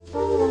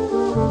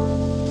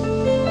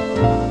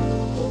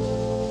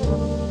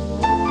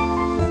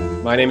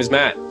My name is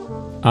Matt.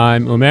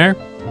 I'm Omer.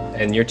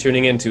 And you're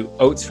tuning in to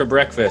Oats for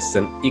Breakfast,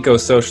 an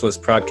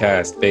eco-socialist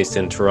podcast based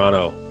in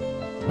Toronto.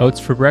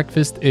 Oats for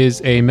Breakfast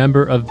is a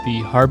member of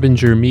the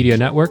Harbinger Media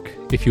Network.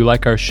 If you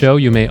like our show,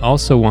 you may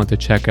also want to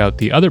check out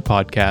the other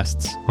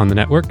podcasts on the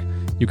network.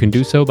 You can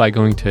do so by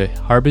going to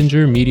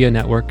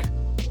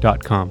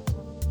harbingermedianetwork.com.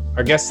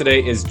 Our guest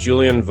today is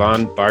Julian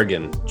von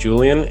Bargen.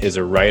 Julian is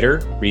a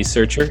writer,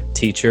 researcher,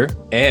 teacher,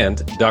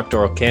 and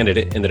doctoral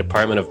candidate in the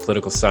Department of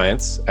Political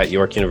Science at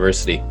York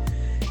University.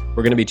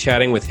 We're going to be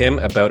chatting with him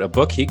about a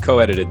book he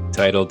co-edited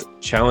titled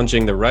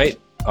Challenging the Right,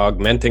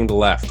 Augmenting the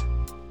Left.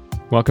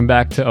 Welcome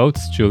back to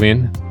Oats,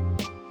 Julian.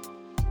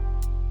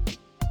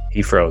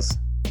 He froze.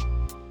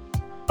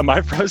 Am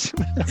I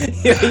frozen?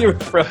 Yeah, you were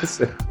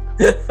frozen.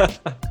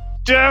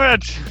 Damn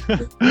it!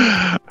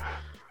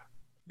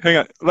 Hang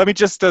on. Let me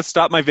just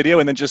stop my video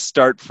and then just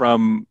start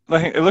from.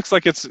 It looks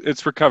like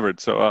it's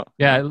recovered. So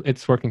yeah,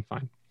 it's working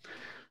fine.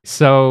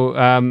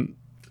 So,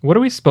 what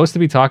are we supposed to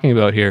be talking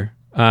about here?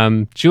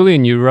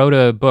 Julian, you wrote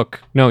a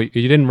book. No, you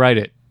didn't write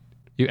it.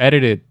 You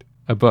edited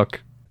a book.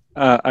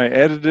 I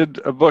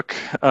edited a book,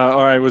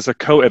 or I was a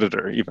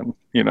co-editor. Even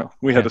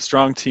we had a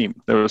strong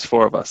team. There was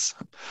 4 of us,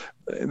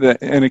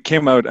 and it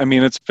came out. I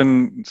mean, it's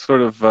been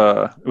sort of.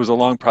 It was a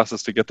long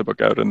process to get the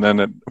book out, and then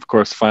of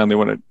course, finally,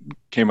 when it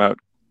came out.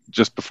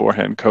 Just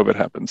beforehand, COVID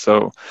happened.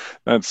 So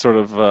that sort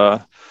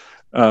of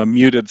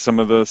muted some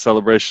of the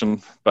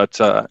celebration. But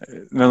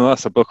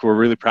nonetheless, a book we're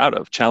really proud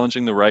of,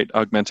 Challenging the Right,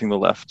 Augmenting the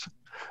Left,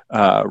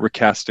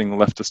 Recasting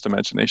Leftist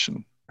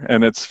Imagination.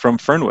 And it's from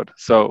Fernwood.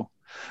 So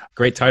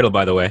great title,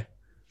 by the way.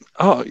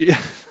 Oh,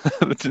 yeah.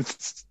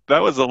 That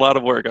was a lot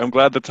of work. I'm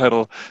glad the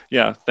title,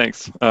 yeah,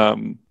 thanks.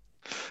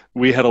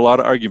 We had a lot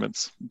of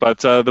arguments, but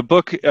the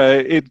book,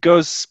 it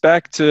goes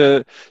back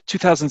to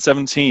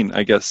 2017,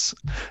 I guess,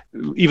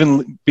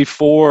 even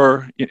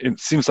before, it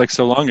seems like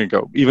so long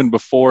ago, even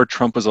before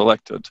Trump was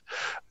elected.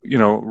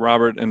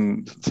 Robert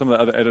and some of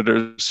the other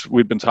editors,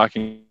 we'd been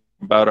talking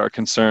about our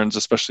concerns,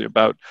 especially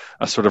about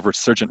a sort of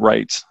resurgent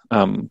right.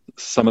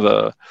 Some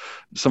of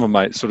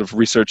my sort of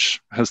research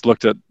has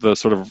looked at the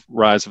sort of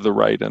rise of the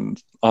right and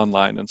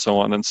online and so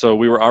on. And so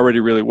we were already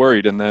really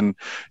worried. And then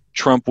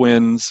Trump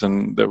wins,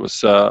 and there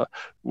was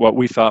what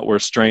we thought were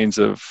strains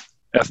of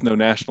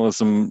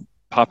ethno-nationalism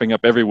popping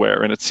up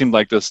everywhere, and it seemed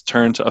like this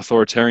turn to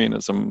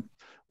authoritarianism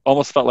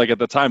almost felt like at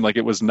the time like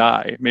it was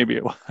nigh. Maybe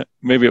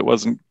it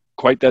wasn't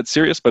quite that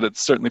serious, but it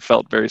certainly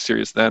felt very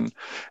serious then,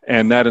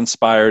 and that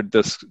inspired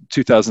this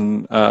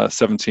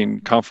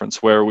 2017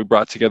 conference where we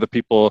brought together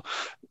people,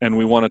 and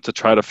we wanted to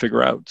try to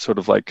figure out sort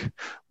of like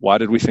why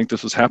did we think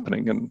this was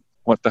happening, and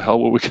what the hell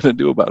were we going to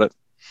do about it.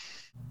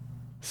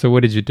 So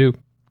what did you do?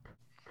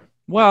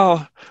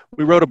 Well,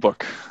 we wrote a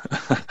book.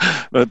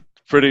 A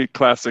pretty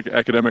classic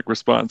academic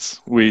response.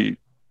 We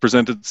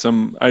presented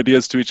some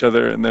ideas to each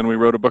other, and then we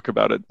wrote a book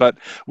about it. But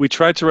we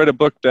tried to write a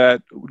book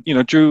that,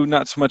 drew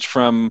not so much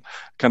from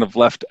kind of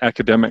left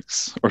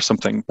academics or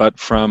something, but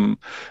from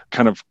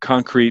kind of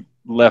concrete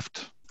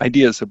left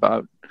ideas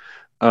about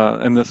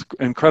and this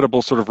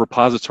incredible sort of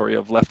repository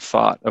of left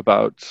thought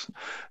about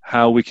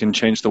how we can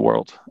change the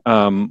world.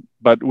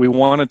 But we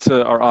wanted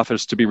our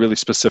authors to be really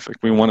specific.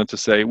 We wanted to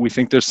say, we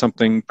think there's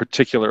something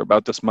particular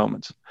about this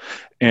moment,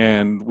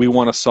 and we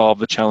want to solve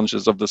the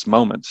challenges of this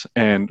moment.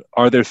 And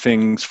are there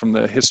things from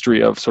the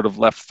history of sort of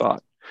left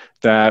thought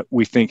that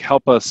we think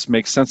help us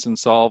make sense and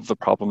solve the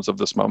problems of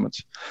this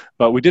moment?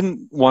 But we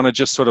didn't want to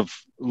just sort of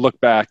look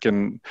back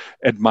and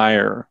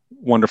admire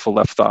wonderful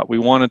left thought. We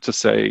wanted to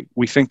say,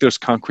 we think there's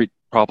concrete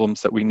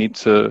problems that we need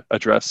to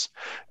address,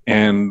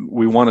 and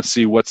we want to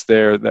see what's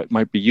there that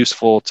might be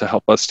useful to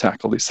help us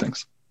tackle these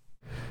things.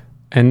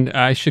 And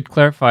I should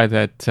clarify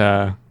that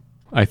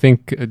I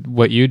think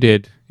what you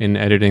did in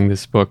editing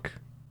this book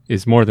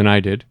is more than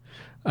I did.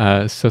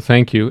 So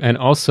thank you. And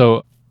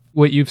also,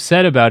 what you've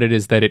said about it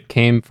is that it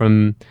came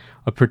from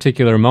a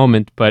particular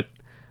moment, but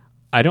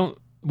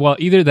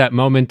either that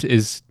moment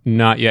is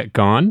not yet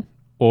gone,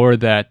 or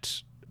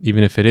that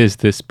even if it is,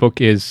 this book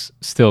is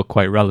still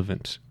quite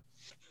relevant.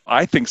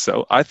 I think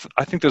so. I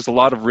think there's a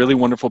lot of really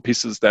wonderful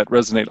pieces that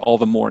resonate all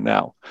the more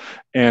now.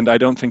 And I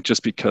don't think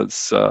just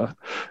because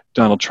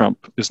Donald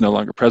Trump is no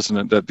longer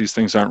president that these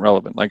things aren't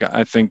relevant. Like,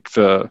 I think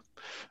the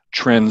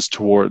trends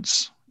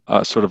towards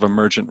sort of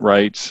emergent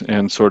right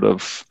and sort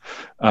of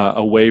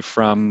away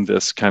from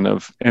this kind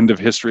of end of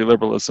history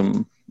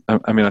liberalism,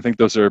 I think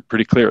those are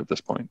pretty clear at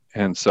this point.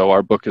 And so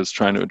our book is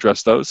trying to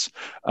address those,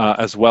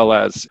 as well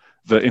as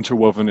the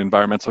interwoven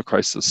environmental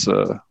crisis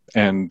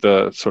and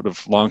the sort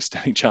of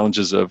long-standing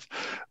challenges of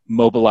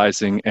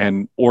mobilizing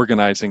and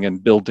organizing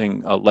and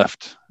building a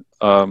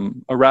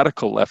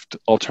radical left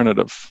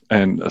alternative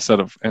and a set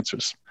of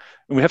answers.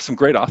 And we have some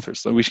great authors,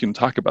 so we can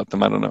talk about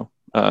them. I don't know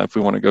if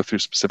we want to go through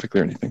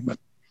specifically or anything, but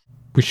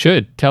we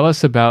should. Tell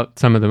us about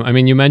some of them. I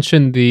mean, you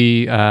mentioned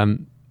the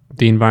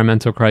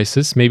environmental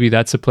crisis. Maybe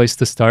that's a place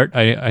to start.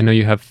 I know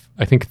you have,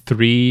 I think,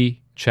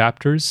 3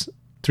 chapters,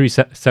 3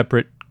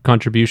 separate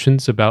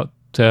contributions about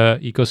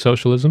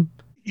eco-socialism.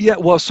 Yeah,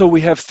 well, so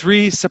we have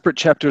three separate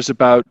chapters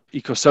about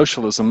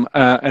eco-socialism,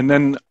 and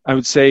then I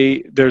would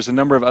say there's a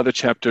number of other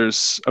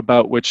chapters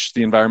about which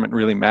the environment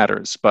really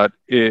matters, but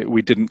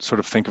we didn't sort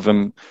of think of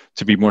them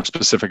to be more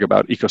specific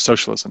about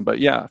eco-socialism. But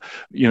yeah,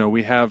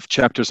 we have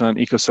chapters on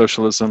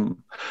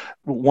eco-socialism,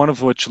 one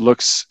of which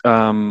looks,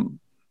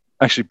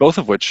 actually both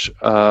of which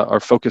are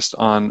focused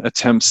on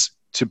attempts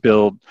to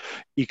build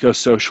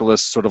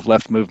eco-socialist sort of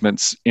left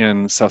movements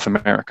in South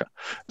America.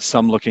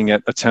 Some looking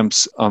at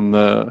attempts on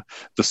the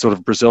sort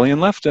of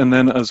Brazilian left, and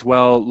then as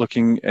well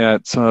looking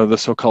at the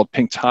so-called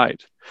pink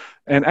tide.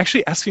 And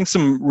actually asking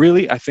some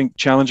really, I think,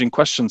 challenging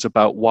questions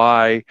about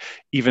why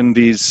even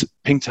these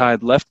pink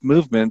tide left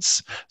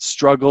movements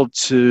struggled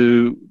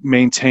to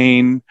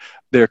maintain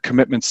their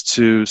commitments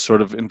to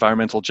sort of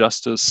environmental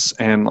justice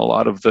and a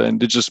lot of the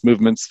indigenous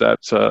movements that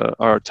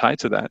are tied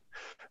to that,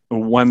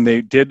 when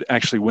they did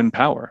actually win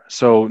power.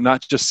 So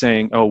not just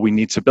saying, oh, we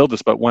need to build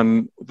this, but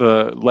when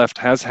the left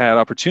has had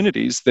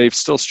opportunities, they've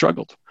still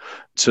struggled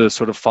to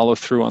sort of follow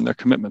through on their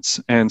commitments.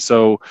 And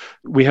so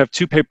we have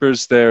two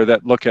papers there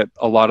that look at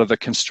a lot of the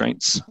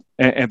constraints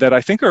and that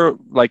I think are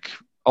like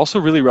also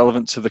really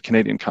relevant to the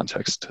Canadian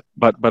context,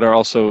 but are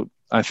also,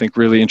 I think,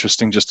 really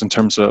interesting just in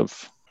terms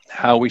of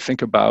how we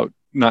think about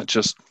not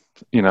just,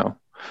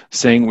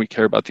 saying we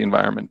care about the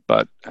environment,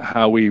 but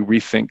how we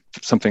rethink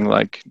something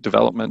like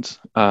development.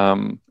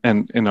 And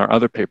in our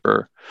other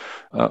paper,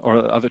 or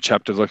the other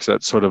chapter looks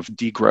at sort of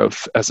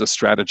degrowth as a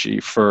strategy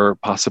for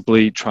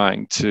possibly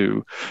trying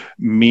to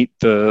meet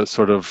the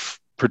sort of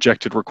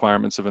projected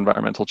requirements of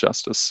environmental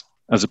justice,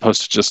 as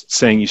opposed to just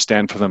saying you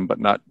stand for them, but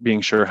not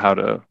being sure how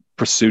to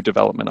pursue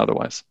development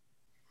otherwise.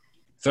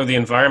 So the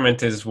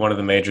environment is one of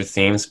the major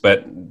themes,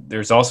 but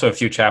there's also a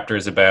few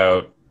chapters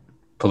about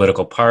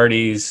political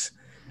parties,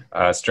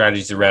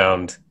 strategies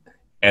around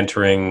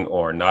entering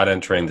or not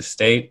entering the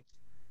state.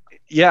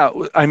 Yeah,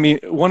 I mean,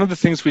 one of the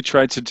things we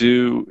tried to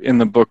do in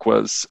the book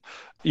was,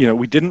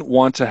 we didn't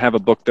want to have a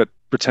book that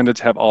pretended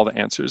to have all the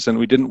answers, and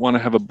we didn't want to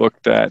have a book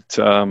that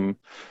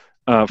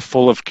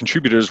full of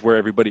contributors where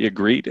everybody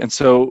agreed. And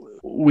so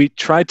we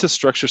tried to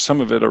structure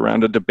some of it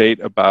around a debate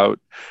about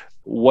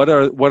what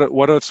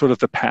are sort of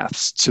the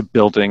paths to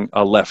building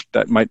a left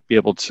that might be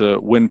able to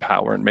win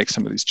power and make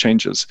some of these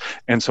changes.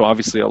 And so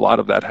obviously a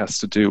lot of that has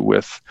to do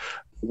with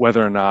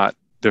whether or not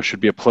there should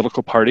be a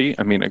political party.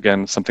 I mean,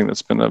 again, something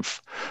that's been of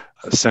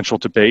central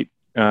debate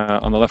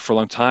on the left for a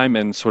long time,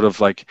 and sort of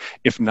like,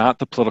 if not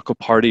the political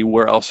party,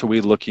 where else are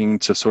we looking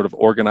to sort of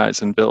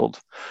organize and build?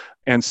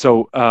 And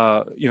so,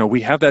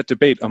 we have that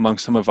debate among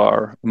some of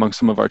our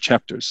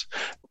chapters.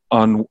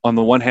 On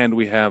the one hand,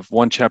 we have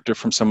one chapter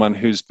from someone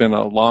who's been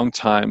a long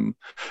time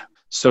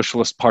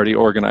Socialist Party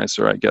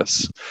organizer, I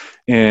guess.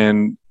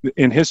 And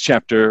in his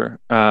chapter,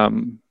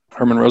 Herman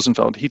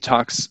Rosenfeld, he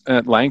talks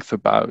at length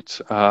about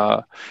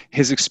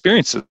his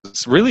experiences,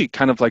 really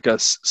kind of like a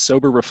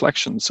sober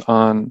reflections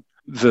on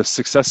the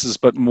successes,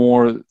 but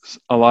more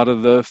a lot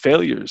of the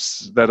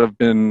failures that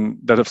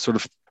have sort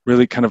of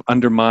really kind of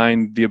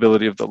undermined the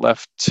ability of the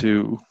left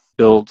to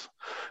build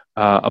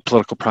a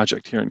political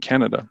project here in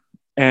Canada.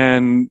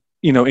 And,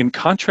 in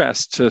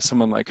contrast to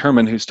someone like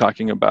Herman, who's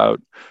talking about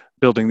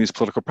building these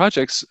political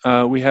projects,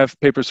 we have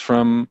papers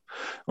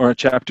or a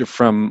chapter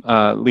from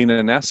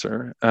Lena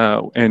Nasser.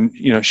 And,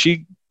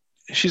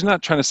 she's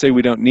not trying to say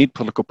we don't need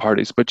political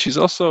parties, but she's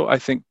also, I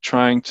think,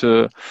 trying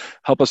to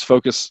help us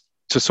focus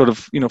to sort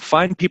of,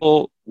 find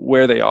people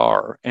where they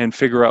are and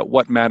figure out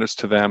what matters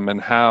to them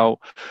and how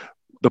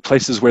the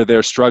places where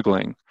they're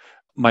struggling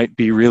might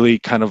be really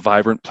kind of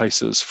vibrant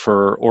places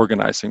for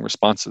organizing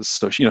responses.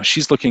 So,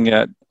 she's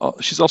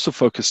also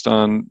focused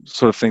on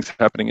sort of things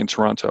happening in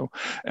Toronto,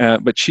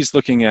 but she's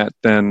looking at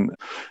then,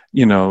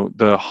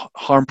 the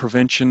harm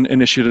prevention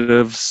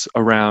initiatives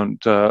around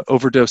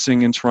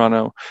overdosing in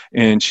Toronto,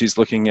 and she's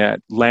looking at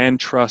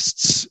land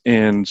trusts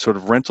and sort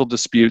of rental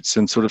disputes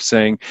and sort of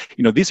saying,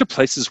 these are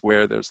places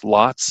where there's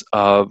lots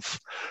of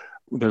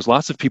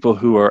people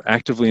who are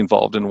actively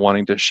involved in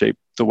wanting to shape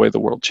the way the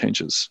world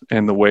changes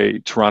and the way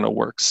Toronto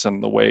works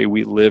and the way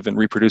we live and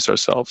reproduce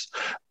ourselves.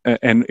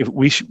 And if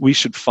we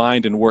should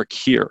find and work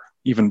here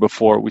even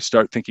before we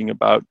start thinking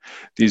about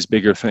these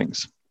bigger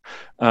things.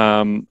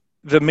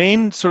 The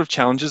main sort of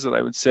challenges that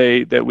I would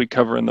say that we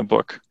cover in the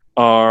book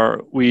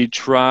are, we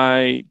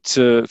try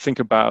to think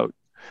about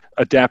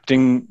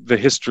adapting the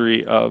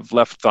history of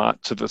left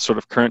thought to the sort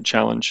of current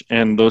challenge.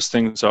 And those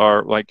things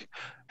are like,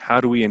 how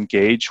do we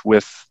engage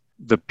with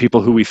the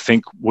people who we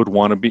think would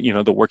want to be,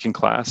 the working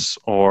class,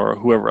 or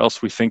whoever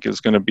else we think is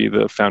going to be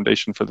the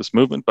foundation for this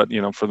movement. But,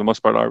 for the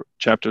most part, our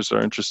chapters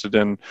are interested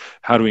in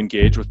how to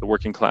engage with the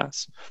working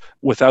class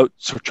without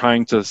sort of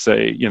trying to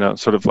say,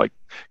 sort of like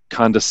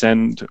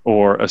condescend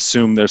or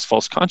assume there's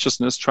false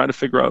consciousness. Try to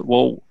figure out,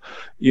 well,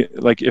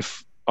 like,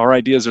 if our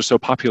ideas are so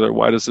popular,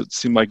 why does it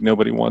seem like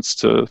nobody wants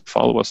to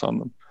follow us on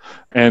them?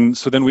 And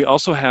so then we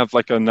also have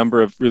like a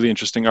number of really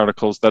interesting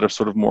articles that are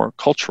sort of more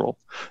cultural,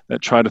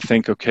 that try to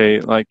think, okay,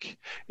 like,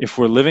 if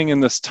we're living in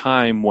this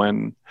time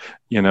when,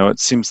 it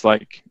seems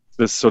like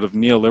this sort of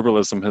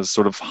neoliberalism has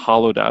sort of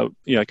hollowed out,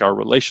 like our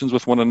relations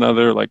with one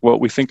another, like what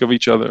we think of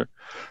each other,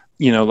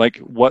 like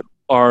what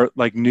are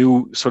like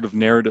new sort of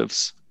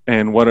narratives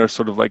and what are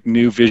sort of like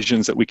new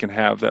visions that we can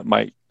have that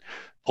might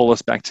pull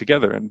us back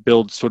together and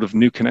build sort of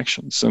new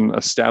connections and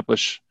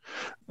establish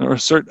or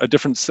assert a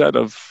different set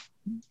of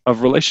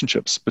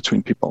relationships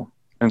between people.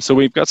 And so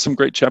we've got some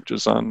great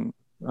chapters on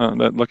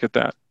that look at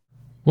that.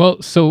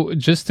 Well, so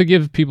just to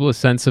give people a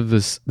sense of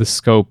the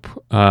scope,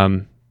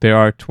 there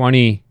are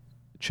 20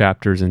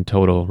 chapters in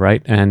total,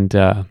 right? And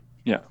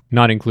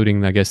not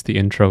including, I guess, the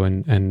intro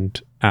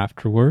and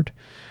afterword.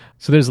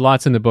 So there's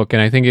lots in the book,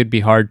 and I think it'd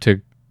be hard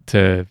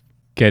to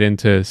get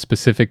into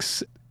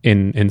specifics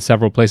in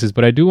several places.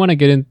 But I do want to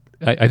get in.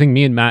 I think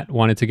me and Matt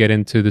wanted to get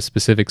into the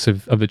specifics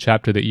of the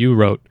chapter that you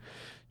wrote,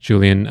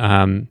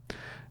 Julian.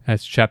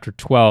 That's chapter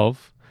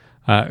 12,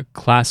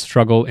 Class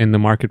Struggle in the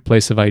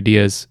Marketplace of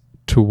Ideas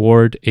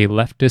Toward a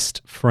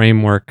Leftist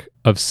Framework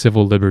of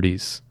Civil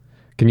Liberties.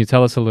 Can you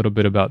tell us a little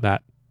bit about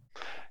that?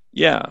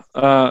 Yeah.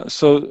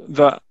 So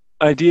the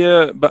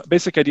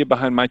basic idea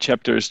behind my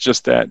chapter is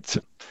just that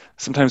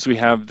sometimes we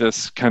have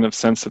this kind of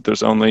sense that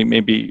there's only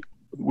maybe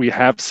we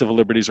have civil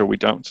liberties or we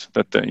don't,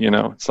 that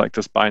it's like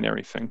this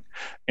binary thing.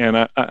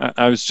 And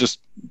I was just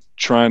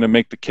trying to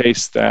make the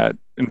case that,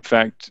 in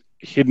fact,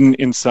 hidden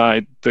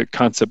inside the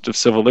concept of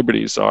civil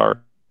liberties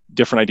are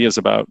different ideas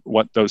about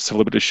what those civil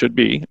liberties should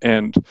be.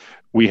 And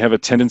we have a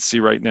tendency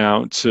right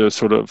now to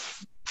sort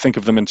of think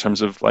of them in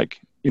terms of like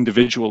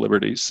individual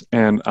liberties.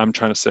 And I'm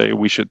trying to say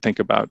we should think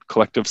about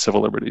collective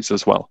civil liberties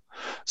as well.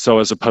 So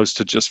as opposed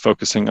to just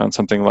focusing on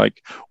something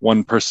like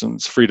one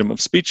person's freedom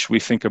of speech, we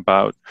think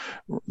about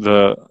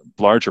the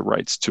larger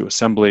rights to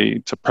assembly,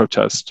 to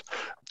protest,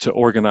 to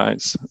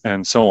organize,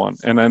 and so on.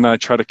 And then I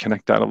try to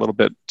connect that a little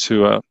bit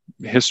to a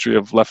history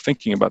of left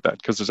thinking about that,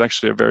 because there's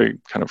actually a very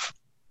kind of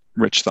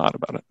rich thought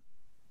about it.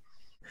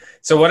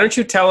 So why don't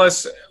you tell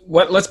us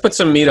let's put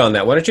some meat on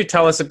that. Why don't you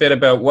tell us a bit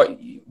about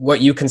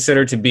what you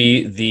consider to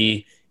be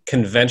the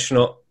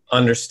conventional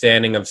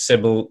understanding of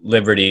civil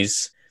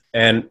liberties,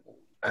 and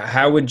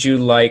how would you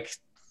like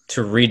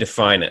to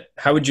redefine it?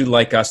 How would you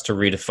like us to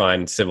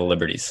redefine civil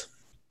liberties?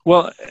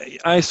 Well,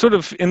 I sort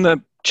of, in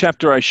the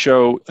chapter I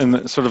show in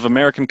the sort of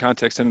American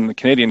context and in the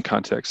Canadian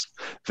context,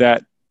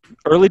 that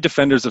early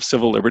defenders of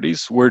civil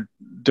liberties were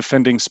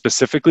defending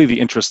specifically the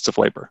interests of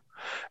labor.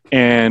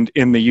 And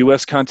in the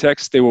U.S.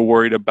 context, they were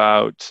worried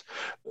about,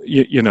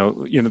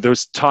 there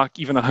was talk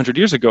even 100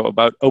 years ago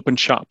about open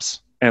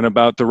shops and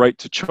about the right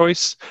to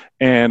choice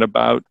and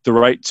about the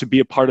right to be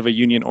a part of a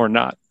union or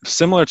not,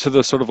 similar to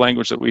the sort of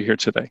language that we hear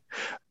today.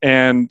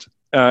 And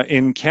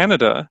in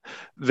Canada,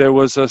 there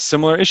was a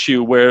similar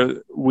issue where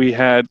we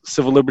had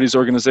civil liberties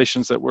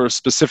organizations that were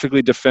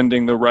specifically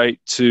defending the right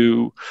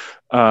to,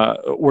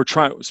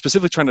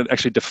 specifically trying to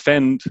actually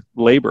defend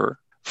labor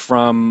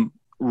from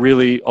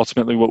really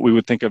ultimately what we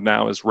would think of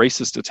now as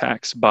racist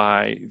attacks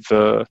by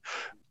the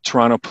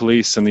Toronto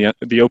police and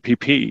the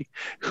OPP,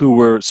 who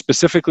were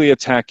specifically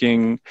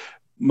attacking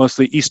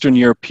mostly Eastern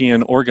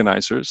European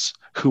organizers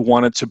who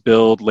wanted to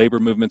build labor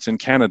movements in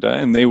Canada.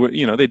 And they were,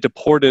 they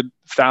deported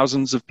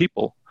thousands of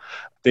people.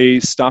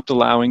 They stopped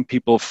allowing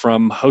people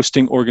from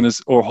hosting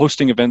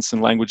events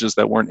in languages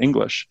that weren't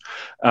English.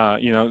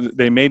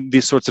 They made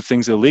these sorts of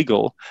things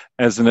illegal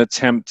as an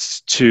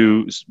attempt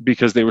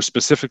because they were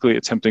specifically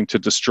attempting to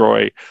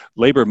destroy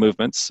labor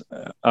movements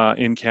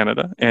in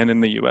Canada and in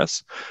the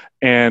US.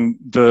 And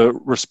the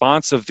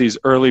response of these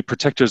early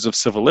protectors of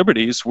civil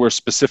liberties were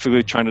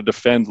specifically trying to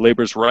defend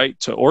labor's right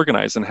to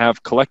organize and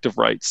have collective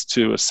rights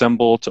to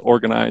assemble, to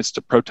organize,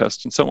 to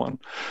protest, and so on.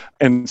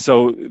 And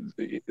so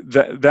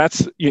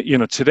that's,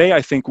 today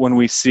I think when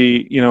we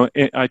see,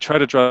 I try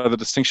to draw the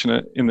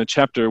distinction in the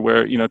chapter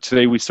where,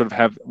 today we sort of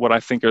have what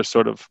I think are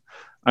sort of,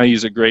 I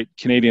use a great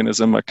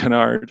Canadianism, a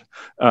canard,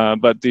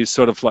 but these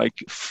sort of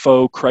like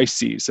faux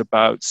crises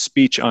about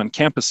speech on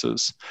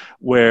campuses,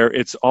 where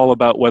it's all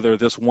about whether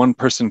this one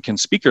person can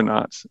speak or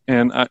not.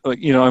 And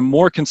I'm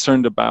more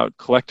concerned about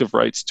collective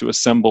rights to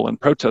assemble and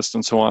protest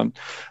and so on,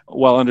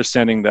 while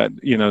understanding that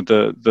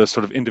the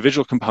sort of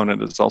individual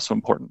component is also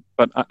important.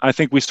 But I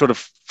think we sort of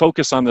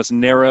focus on this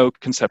narrow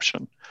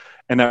conception.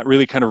 And that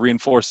really kind of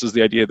reinforces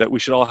the idea that we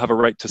should all have a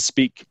right to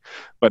speak,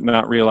 but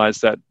not realize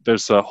that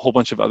there's a whole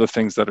bunch of other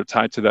things that are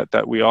tied to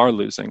that we are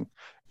losing.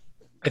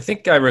 I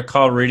think I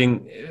recall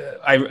reading,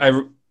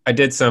 I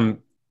did some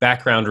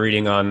background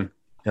reading on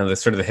the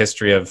sort of the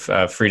history of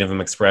freedom of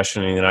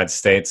expression in the United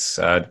States,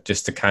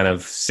 just to kind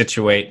of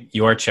situate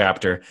your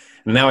chapter.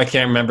 And now I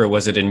can't remember,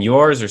 was it in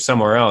yours or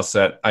somewhere else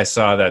that I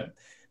saw that,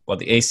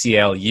 the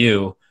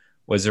ACLU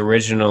was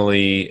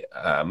originally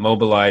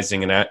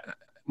mobilizing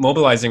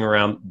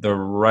around the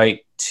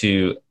right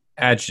to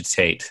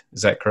agitate.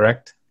 Is that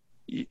correct?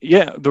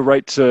 Yeah, the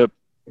right to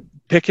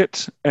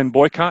picket and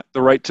boycott,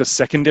 the right to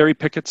secondary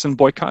pickets and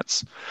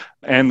boycotts,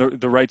 and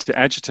the right to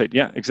agitate.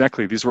 Yeah,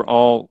 exactly. These were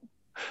all,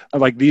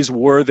 these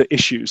were the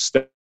issues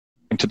that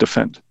to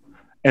defend.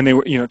 And they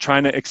were,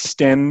 trying to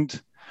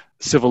extend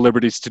civil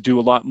liberties to do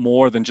a lot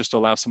more than just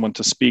allow someone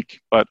to speak,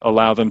 but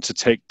allow them to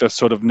take the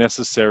sort of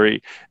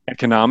necessary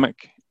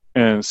economic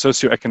and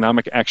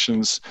socioeconomic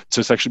actions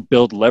to actually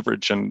build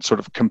leverage and sort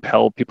of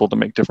compel people to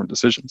make different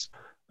decisions.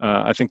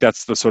 I think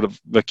that's the sort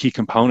of the key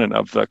component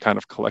of the kind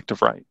of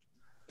collective right.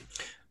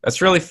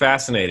 That's really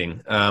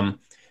fascinating.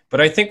 But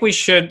I think we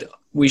should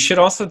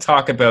also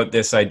talk about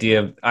this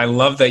idea. I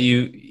love that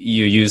you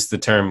use the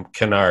term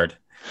canard.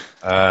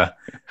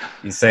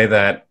 You say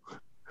that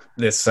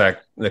this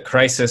the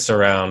crisis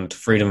around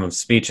freedom of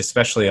speech,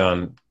 especially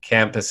on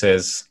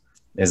campuses,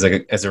 is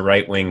a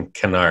right-wing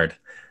canard.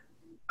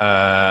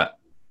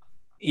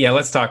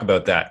 Let's talk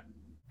about that.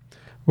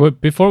 Well,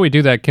 before we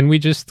do that, can we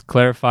just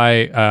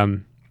clarify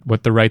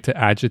what the right to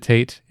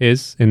agitate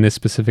is in this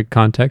specific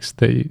context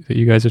that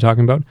you guys are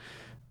talking about?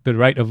 The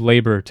right of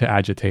labor to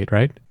agitate,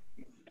 right?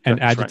 And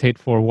that's agitate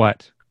right. For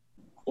what?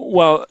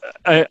 Well,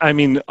 I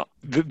mean,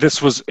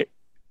 this was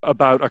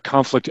about a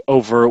conflict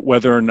over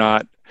whether or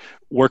not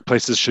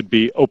workplaces should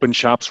be open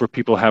shops where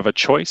people have a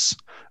choice,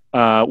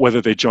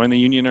 whether they join the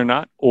union or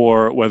not,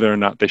 or whether or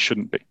not they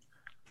shouldn't be.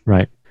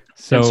 Right.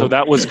 So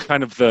that was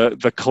kind of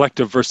the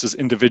collective versus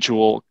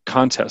individual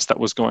contest that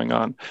was going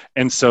on.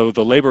 And so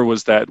the labor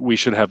was that we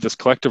should have this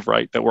collective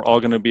right, that we're all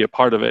going to be a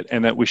part of it,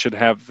 and that we should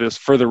have this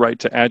further right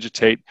to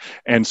agitate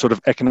and sort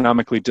of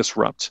economically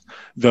disrupt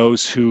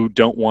those who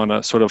don't want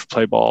to sort of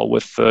play ball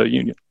with the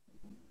union.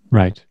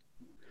 Right.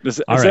 Is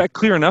that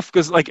clear enough?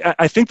 Because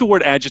I think the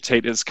word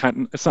agitate is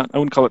it's not, I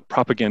wouldn't call it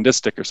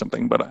propagandistic or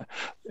something, but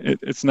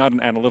it's not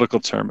an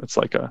analytical term. It's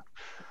like a...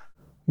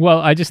 Well,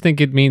 I just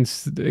think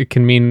it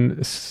can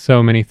mean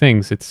so many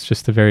things. It's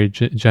just a very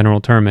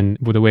general term, and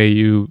with the way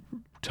you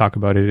talk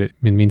about it, it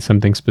means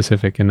something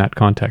specific in that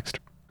context.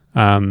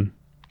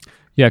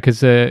 Because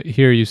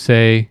here you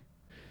say,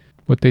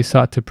 what they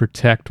sought to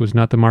protect was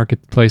not the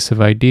marketplace of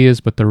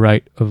ideas, but the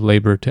right of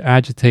labor to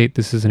agitate.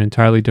 This is an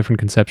entirely different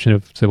conception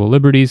of civil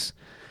liberties,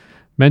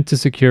 meant to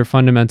secure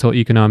fundamental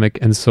economic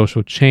and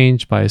social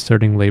change by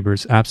asserting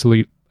labor's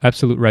absolute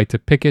right to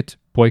picket,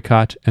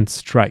 boycott, and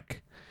strike.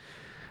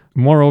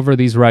 Moreover,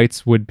 these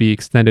rights would be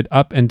extended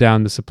up and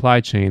down the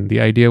supply chain.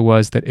 The idea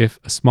was that if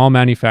a small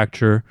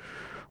manufacturer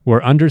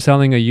were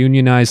underselling a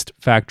unionized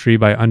factory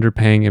by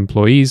underpaying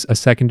employees, a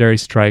secondary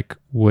strike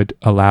would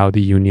allow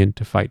the union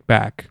to fight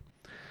back.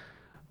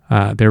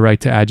 Their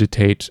right to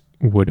agitate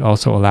would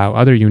also allow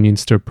other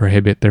unions to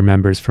prohibit their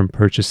members from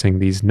purchasing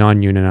these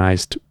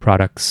non-unionized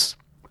products,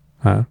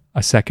 a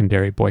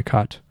secondary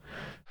boycott.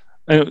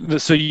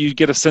 So you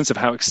get a sense of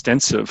how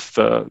extensive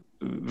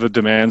the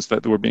demands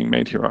that were being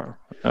made here are,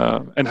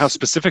 and how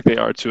specific they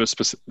are to a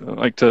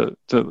specific, to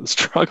the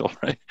struggle,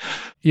 right?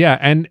 Yeah,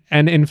 and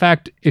in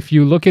fact, if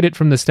you look at it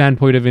from the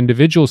standpoint of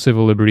individual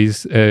civil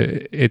liberties,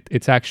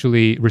 it's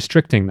actually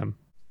restricting them.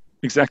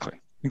 Exactly.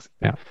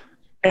 Yeah.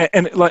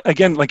 And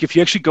again, if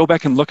you actually go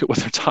back and look at what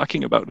they're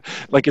talking about,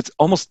 it's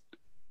almost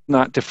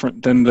not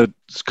different than the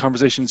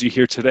conversations you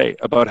hear today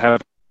about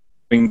having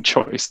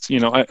choice.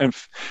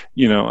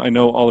 I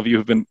know all of you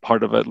have been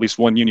part of at least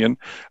one union,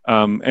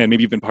 and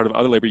maybe you've been part of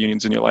other labor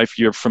unions in your life.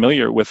 You're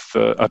familiar with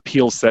the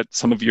appeals that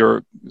some of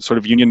your sort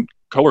of union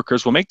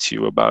coworkers will make to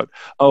you about,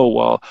 oh,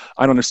 well,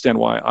 I don't understand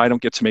why I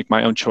don't get to make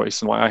my own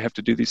choice and why I have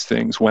to do these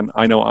things when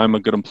I know I'm a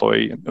good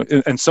employee,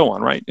 and so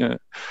on, right?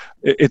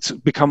 It's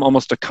become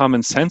almost a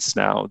common sense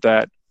now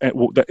that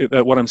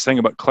what I'm saying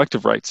about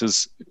collective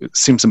rights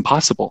seems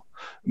impossible,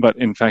 but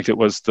in fact it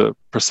was the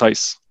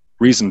precise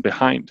reason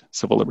behind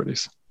civil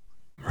liberties.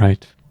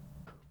 Right.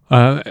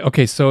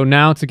 Okay, so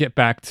now to get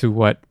back to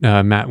what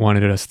Matt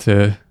wanted us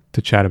to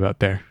chat about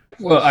there.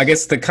 Well, I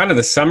guess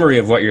the summary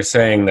of what you're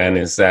saying then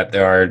is that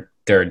there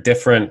are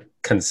different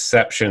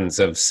conceptions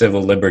of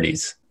civil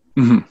liberties.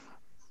 Mm-hmm.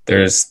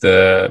 There's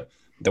the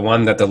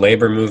one that the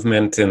labor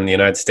movement in the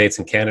United States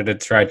and Canada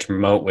tried to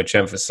promote, which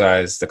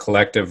emphasized the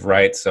collective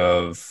rights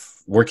of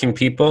working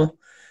people.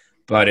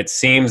 But it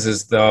seems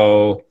as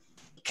though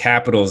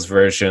capital's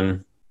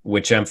version,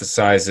 which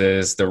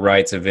emphasizes the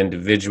rights of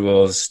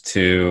individuals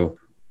to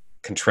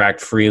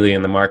contract freely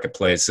in the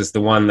marketplace, is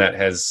the one that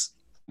has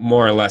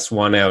more or less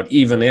won out,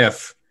 even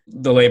if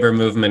the labor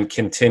movement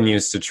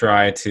continues to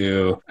try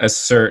to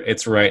assert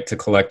its right to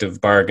collective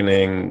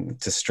bargaining,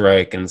 to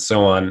strike, and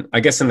so on.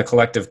 I guess in the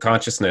collective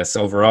consciousness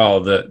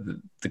overall,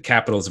 the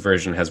capital's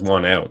version has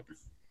won out.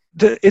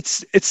 It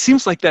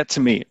seems like that to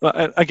me.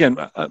 Again,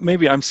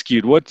 maybe I'm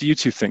skewed. What do you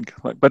two think?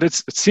 But it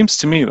seems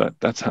to me that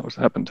that's how it's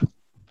happened.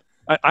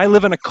 I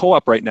live in a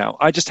co-op right now.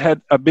 I just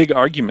had a big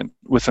argument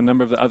with a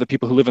number of the other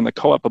people who live in the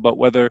co-op about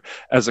whether,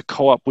 as a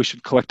co-op, we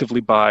should collectively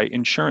buy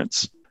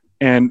insurance.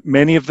 And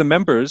many of the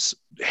members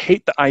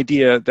hate the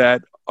idea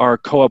that our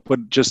co-op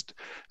would just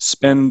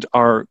spend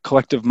our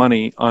collective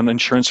money on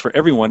insurance for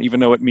everyone, even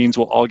though it means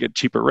we'll all get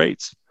cheaper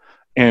rates.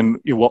 And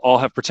we'll all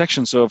have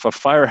protection. So if a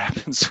fire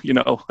happens, we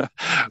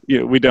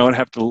don't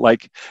have to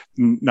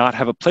not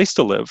have a place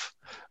to live.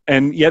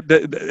 And yet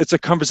it's a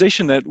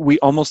conversation that we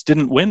almost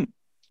didn't win.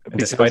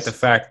 Despite the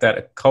fact that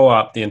a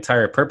co-op, the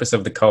entire purpose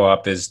of the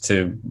co-op is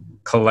to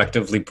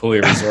collectively pool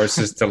your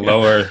resources to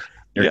lower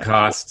your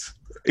costs.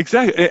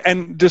 Exactly.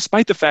 And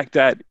despite the fact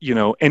that,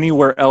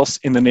 anywhere else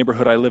in the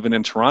neighborhood I live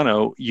in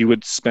Toronto, you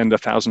would spend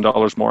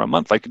 $1,000 more a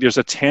month. Like there's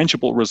a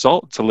tangible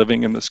result to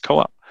living in this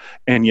co-op.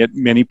 And yet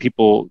many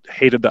people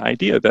hated the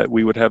idea that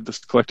we would have this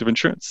collective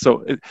insurance.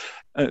 So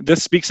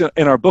this speaks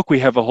in our book. We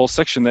have a whole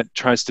section that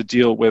tries to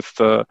deal with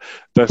the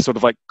sort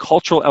of like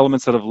cultural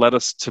elements that have led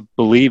us to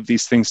believe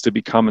these things to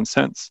be common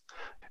sense.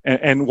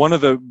 And one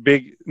of the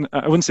big,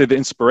 I wouldn't say the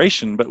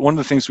inspiration, but one of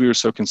the things we were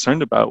so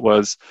concerned about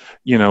was,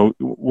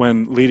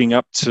 when leading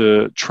up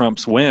to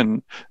Trump's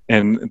win,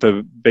 and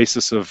the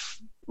basis of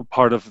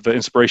part of the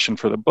inspiration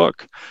for the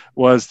book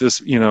was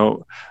this,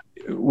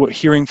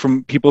 hearing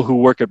from people who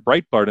work at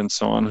Breitbart and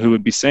so on, who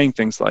would be saying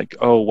things like,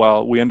 oh,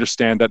 well, we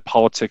understand that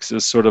politics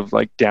is sort of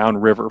like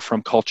downriver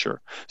from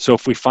culture. So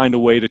if we find a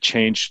way to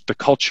change the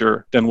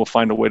culture, then we'll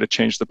find a way to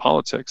change the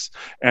politics.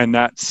 And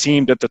that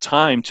seemed at the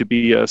time to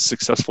be a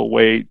successful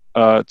way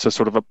to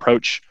sort of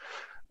approach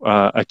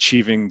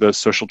achieving the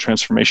social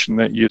transformation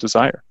that you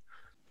desire.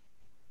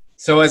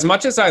 So as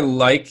much as I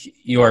like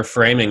your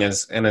framing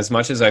and as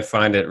much as I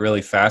find it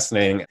really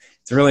fascinating,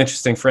 it's a really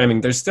interesting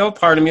framing, there's still a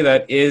part of me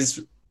that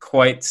is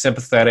quite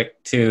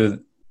sympathetic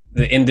to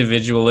the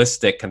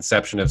individualistic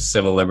conception of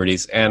civil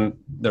liberties and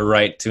the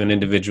right to an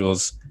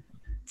individual's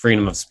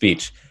freedom of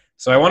speech.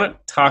 So I want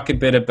to talk a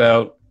bit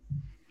about,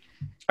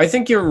 I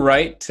think you're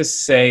right to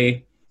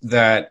say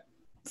that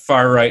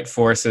far-right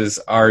forces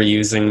are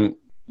using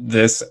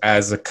this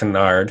as a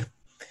canard,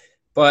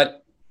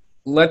 but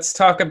let's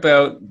talk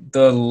about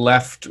the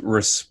left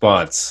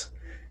response.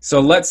 So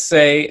let's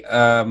say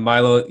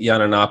Milo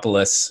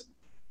Yiannopoulos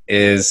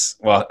is,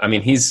 well, I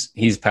mean, he's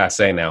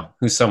passé now.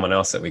 Who's someone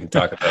else that we can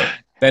talk about?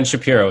 Ben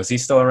Shapiro, is he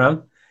still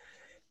around?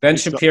 Ben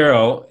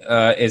Shapiro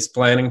is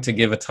planning to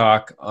give a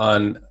talk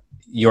on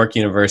York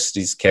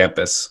University's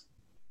campus.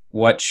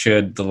 What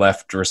should the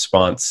left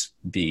response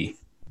be?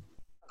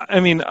 I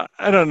mean,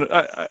 I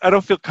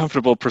don't feel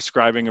comfortable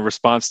prescribing a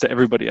response to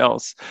everybody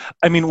else.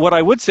 I mean, what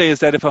I would say is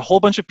that if a whole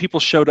bunch of people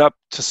showed up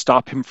to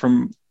stop him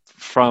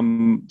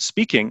from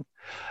speaking,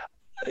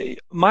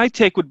 my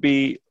take would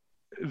be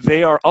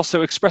they are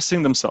also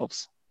expressing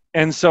themselves.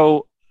 And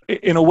so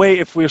in a way,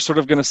 if we're sort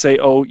of going to say,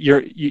 oh,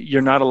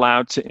 you're not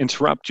allowed to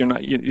interrupt, you're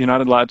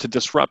not allowed to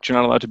disrupt, you're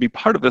not allowed to be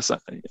part of this,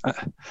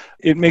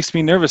 it makes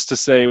me nervous to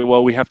say,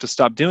 well, we have to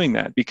stop doing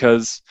that,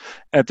 because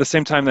at the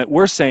same time that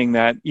we're saying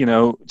that,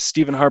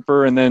 Stephen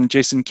Harper and then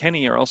Jason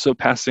Kenney are also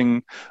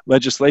passing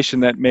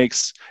legislation that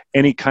makes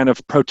any kind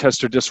of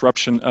protest or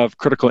disruption of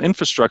critical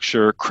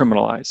infrastructure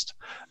criminalized.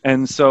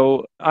 And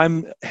so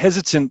I'm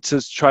hesitant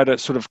to try to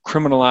sort of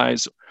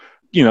criminalize,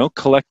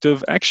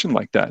 collective action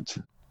like that.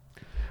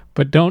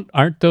 But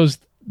aren't those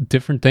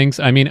different things?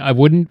 I mean,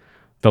 wouldn't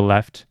the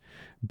left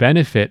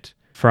benefit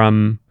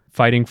from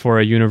fighting for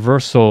a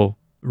universal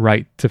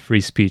right to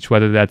free speech,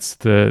 whether that's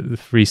the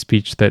free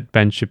speech that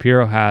Ben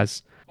Shapiro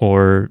has,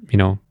 or,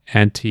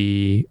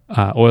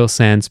 anti-oil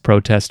sands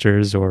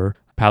protesters or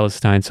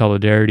Palestine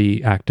solidarity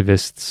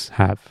activists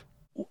have?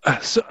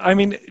 So, I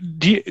mean,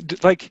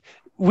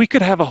 we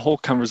could have a whole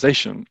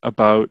conversation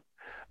about,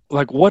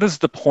 what is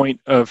the point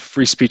of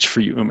free speech for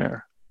you,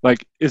 Umair?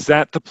 Is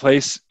that the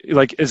place,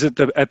 is it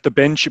at the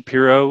Ben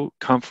Shapiro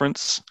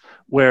conference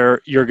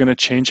where you're going to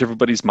change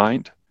everybody's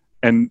mind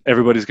and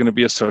everybody's going to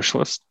be a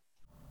socialist?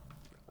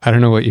 I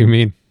don't know what you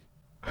mean.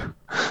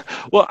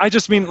 Well, I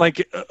just mean,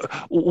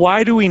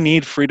 why do we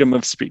need freedom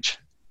of speech?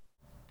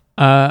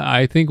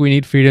 I think we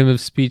need freedom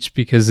of speech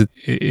because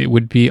it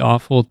would be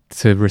awful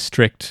to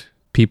restrict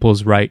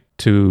people's right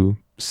to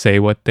say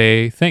what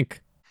they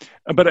think.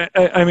 But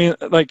I mean,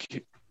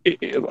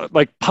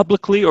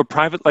 publicly or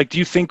private, do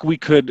you think we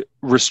could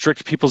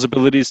restrict people's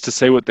abilities to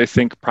say what they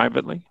think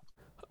privately?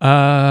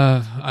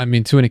 I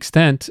mean, to an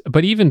extent,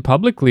 but even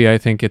publicly, I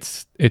think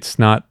it's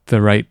not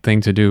the right thing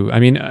to do. I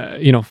mean,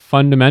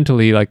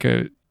 fundamentally,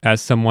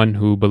 as someone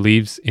who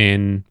believes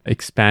in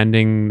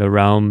expanding the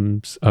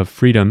realms of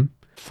freedom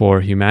for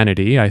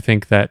humanity, I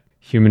think that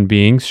human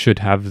beings should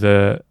have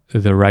the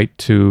right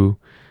to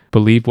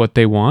believe what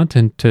they want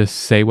and to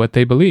say what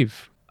they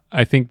believe.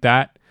 I think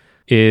that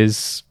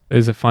is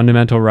a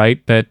fundamental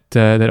right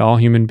that all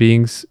human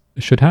beings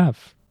should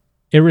have,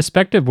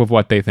 irrespective of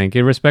what they think,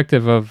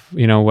 irrespective of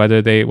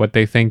whether what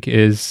they think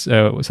is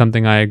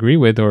something I agree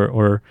with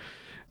or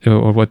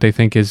what they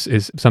think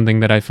is something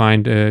that I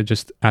find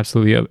just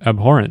absolutely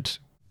abhorrent.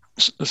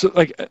 So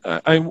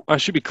I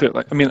should be clear.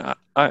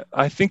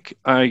 I think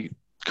I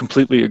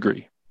completely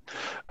agree.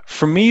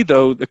 For me,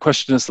 though, the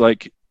question is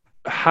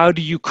how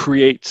do you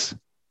create?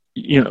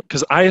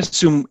 Because I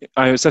assume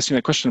I was asking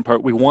that question in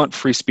part, we want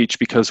free speech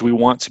because we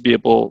want to be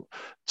able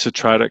to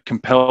try to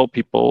compel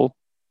people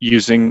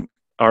using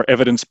our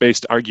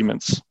evidence-based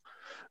arguments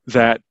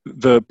that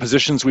the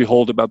positions we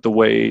hold about the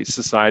way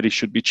society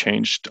should be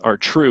changed are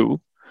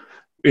true,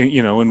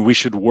 and we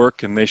should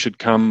work and they should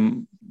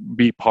come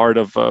be part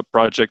of a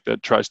project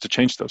that tries to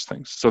change those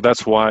things. So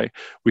that's why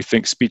we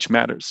think speech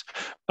matters.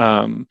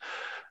 I'm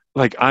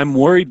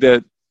worried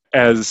that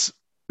as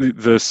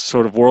the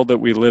sort of world that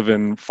we live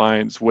in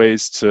finds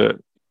ways to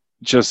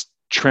just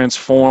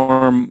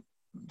transform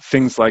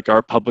things like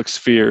our public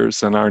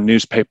spheres and our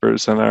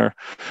newspapers and our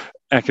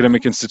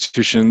academic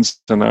institutions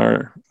and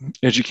our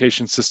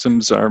education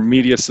systems, our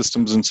media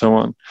systems, and so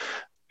on,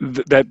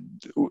 that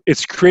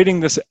it's creating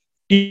this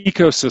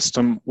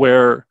ecosystem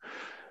where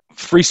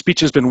free speech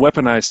has been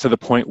weaponized to the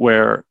point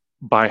where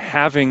by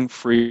having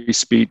free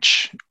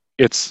speech,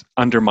 it's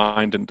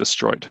undermined and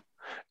destroyed.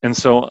 And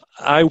so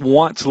I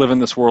want to live in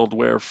this world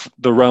where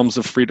the realms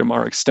of freedom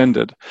are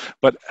extended.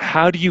 But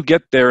how do you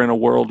get there in a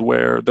world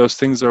where those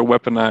things are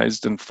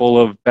weaponized and full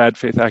of bad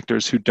faith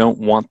actors who don't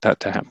want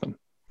that to happen?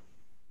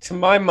 To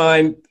my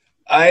mind,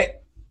 I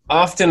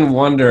often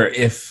wonder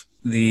if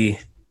I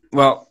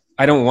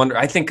don't wonder.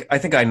 I think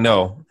I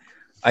know.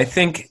 I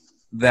think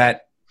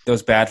that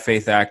those bad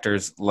faith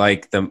actors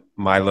like the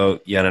Milo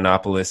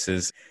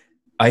Yiannopoulos,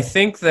 I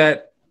think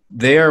that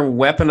they are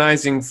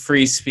weaponizing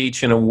free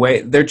speech in a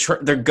way. They're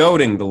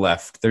goading the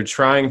left. They're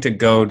trying to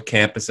goad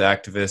campus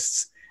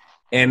activists.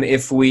 And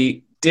if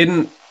we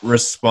didn't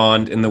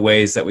respond in the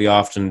ways that we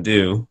often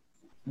do,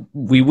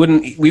 we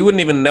wouldn't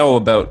even know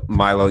about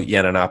Milo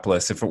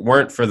Yiannopoulos if it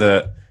weren't for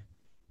the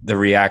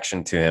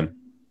reaction to him.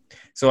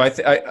 So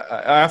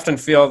I often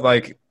feel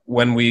like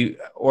when we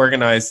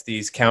organize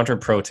these counter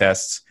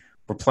protests,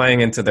 we're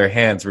playing into their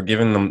hands. We're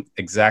giving them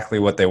exactly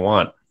what they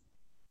want.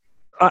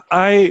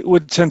 I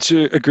would tend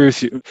to agree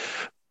with you.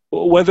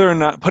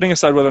 Putting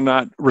aside whether or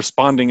not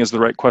responding is the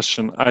right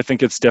question, I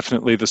think it's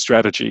definitely the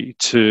strategy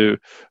to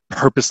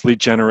purposely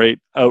generate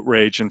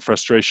outrage and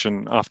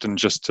frustration, often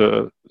just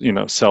to,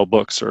 sell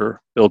books or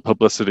build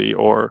publicity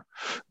or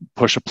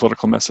push a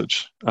political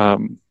message.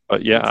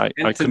 But yeah,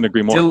 I couldn't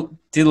agree more.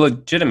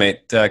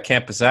 Delegitimate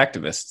campus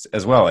activists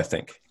as well, I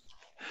think.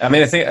 I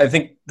mean, I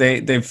think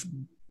they've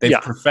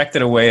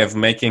perfected a way of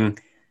making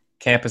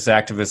campus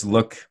activists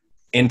look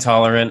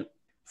intolerant,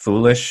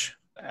 foolish,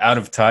 out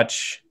of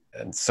touch,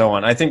 and so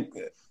on. I think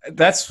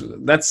that's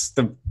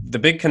the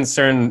big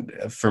concern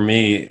for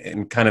me,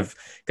 in kind of,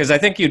 because I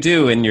think you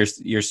do in your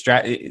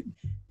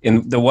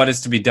in the what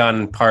is to be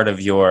done part of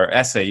your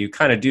essay, you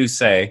kind of do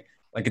say,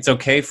 like, it's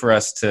okay for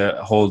us to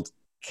hold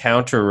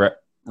counter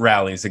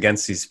rallies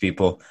against these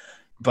people,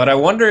 but I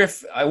wonder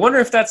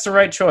if that's the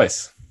right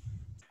choice.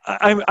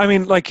 I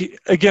mean, like,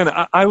 again,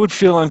 I would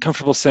feel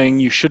uncomfortable saying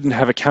you shouldn't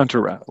have a counter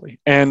rally.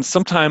 And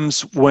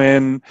sometimes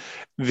when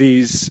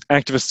these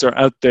activists are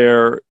out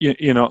there,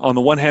 on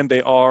the one hand,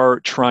 they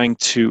are trying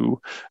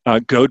to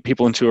goad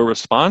people into a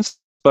response,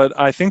 but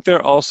I think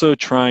they're also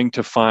trying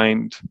to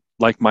find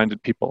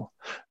like-minded people.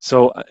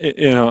 So,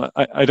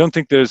 I don't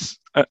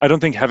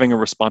think having a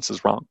response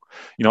is wrong.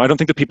 I don't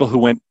think the people who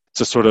went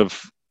to sort of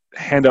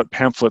hand out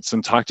pamphlets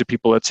and talk to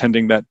people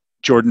attending that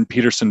Jordan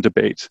Peterson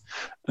debate,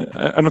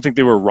 I don't think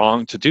they were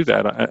wrong to do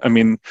that. I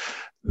mean,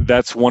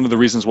 that's one of the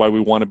reasons why we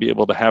want to be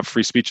able to have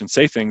free speech and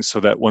say things, so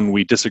that when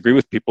we disagree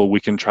with people,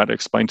 we can try to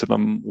explain to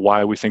them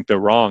why we think they're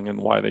wrong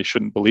and why they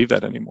shouldn't believe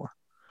that anymore.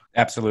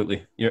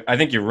 Absolutely. I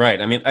think you're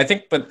right. I mean, I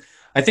think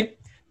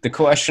the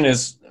question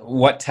is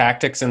what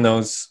tactics in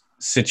those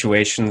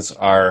situations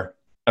are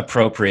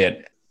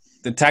appropriate.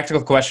 The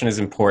tactical question is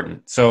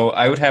important. So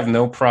I would have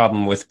no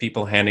problem with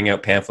people handing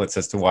out pamphlets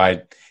as to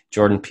why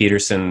Jordan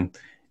Peterson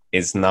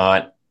is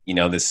not,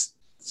 this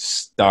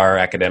star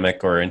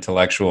academic or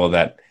intellectual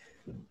that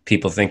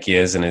people think he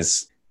is, and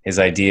his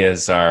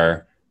ideas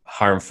are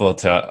harmful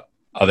to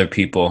other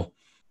people.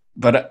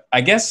 But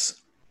I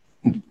guess...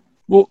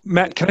 Well,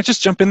 Matt, can I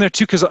just jump in there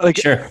too? Because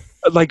sure.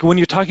 Like when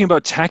you're talking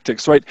about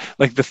tactics, right?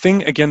 Like the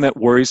thing, again, that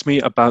worries me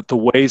about the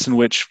ways in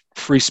which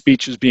free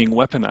speech is being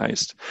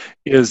weaponized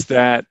is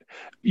that,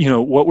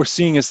 what we're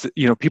seeing is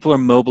that, people are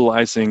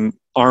mobilizing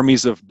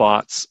armies of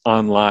bots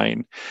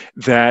online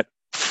that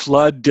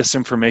flood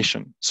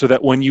disinformation, so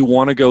that when you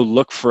want to go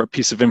look for a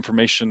piece of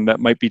information that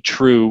might be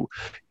true,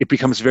 it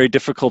becomes very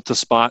difficult to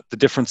spot the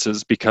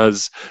differences,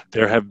 because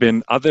there have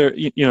been other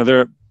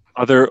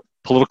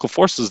political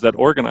forces that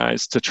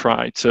organize to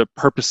try to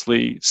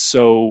purposely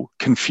sow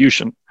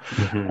confusion.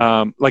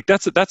 Mm-hmm. Like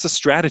that's a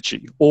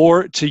strategy,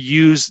 or to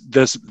use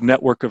this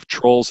network of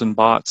trolls and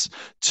bots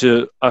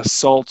to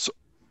assault's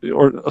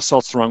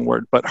the wrong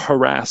word, but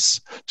harass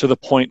to the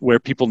point where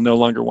people no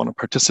longer want to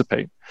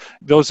participate.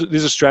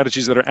 These are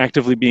strategies that are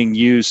actively being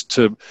used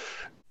to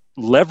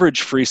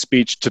leverage free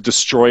speech to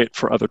destroy it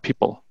for other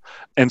people.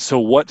 And so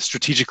what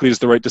strategically is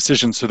the right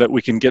decision so that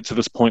we can get to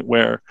this point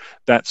where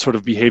that sort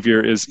of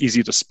behavior is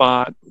easy to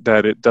spot,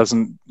 that it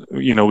doesn't,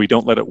 we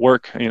don't let it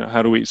work.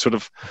 How do we sort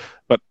of,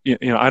 but,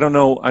 I don't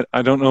know.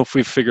 I don't know if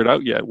we've figured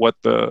out yet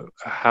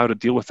how to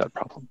deal with that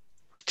problem.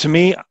 To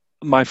me,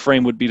 my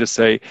frame would be to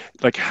say,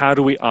 like, how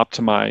do we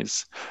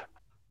optimize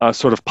a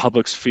sort of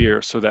public sphere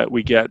so that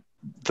we get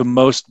the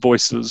most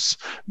voices,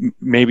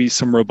 maybe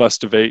some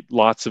robust debate,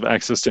 lots of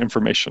access to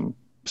information,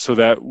 so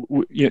that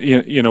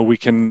we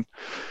can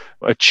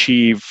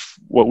achieve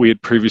what we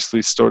had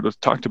previously sort of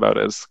talked about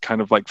as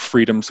kind of like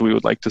freedoms we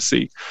would like to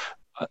see.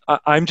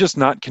 I'm just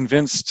not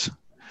convinced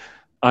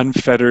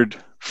unfettered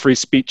free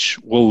speech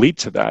will lead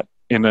to that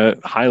in a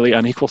highly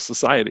unequal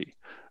society.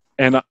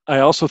 And I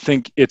also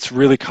think it's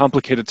really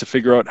complicated to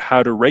figure out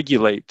how to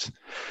regulate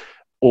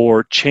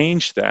or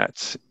change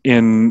that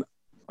in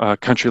a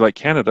country like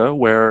Canada,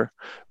 where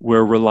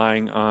we're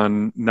relying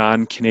on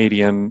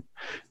non-Canadian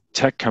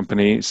tech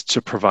companies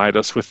to provide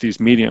us with these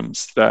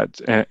mediums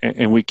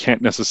and we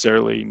can't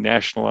necessarily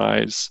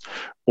nationalize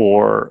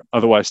or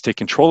otherwise take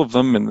control of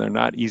them, and they're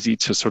not easy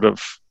to sort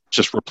of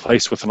just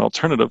replace with an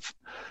alternative.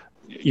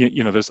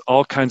 You know, there's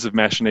all kinds of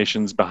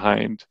machinations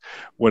behind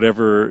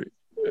whatever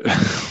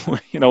the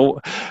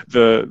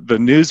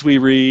news we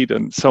read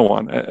and so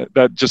on.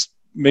 That just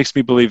makes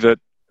me believe that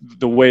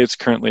the way it's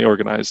currently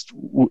organized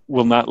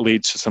will not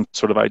lead to some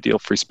sort of ideal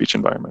free speech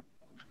environment.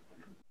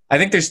 I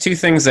think there's two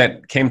things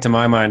that came to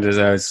my mind as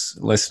I was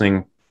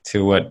listening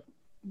to what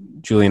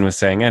Julian was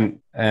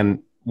saying, and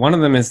one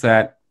of them is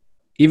that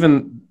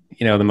even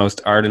the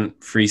most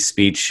ardent free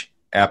speech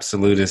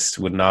absolutist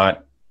would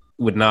not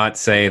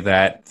say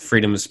that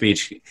freedom of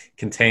speech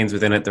contains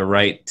within it the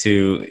right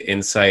to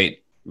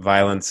incite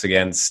violence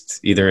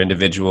against either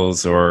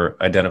individuals or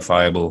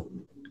identifiable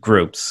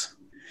groups.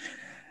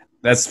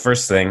 That's the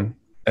first thing.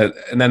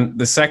 And then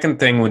the second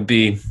thing would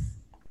be,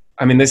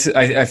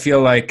 I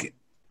feel like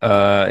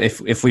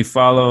if we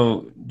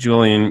follow,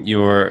 Julian,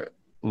 your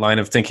line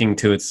of thinking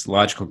to its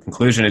logical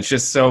conclusion, it's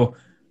just so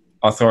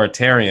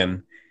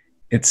authoritarian.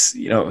 It's,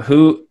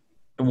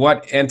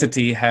 what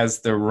entity has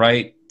the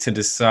right to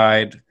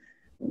decide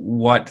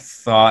what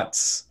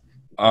thoughts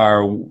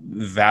are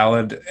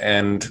valid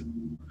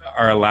and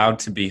are allowed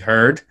to be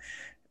heard?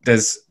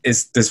 Does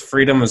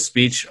freedom of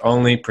speech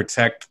only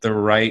protect the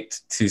right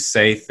to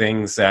say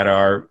things that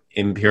are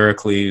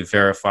empirically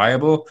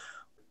verifiable?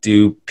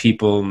 Do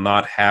people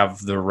not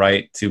have the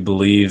right to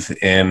believe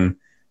in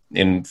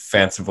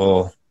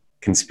fanciful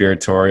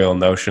conspiratorial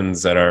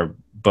notions that are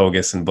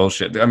bogus and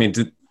bullshit? I mean,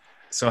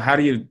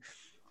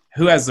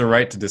 who has the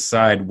right to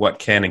decide what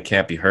can and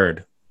can't be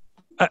heard?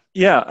 I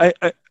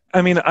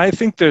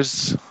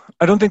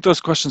don't think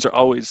those questions are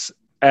always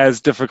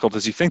as difficult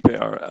as you think they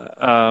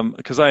are,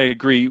 because I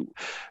agree,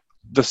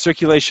 the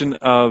circulation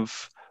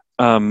of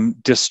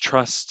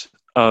distrust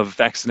of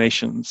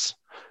vaccinations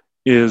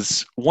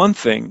is one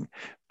thing.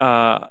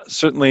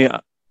 Certainly, I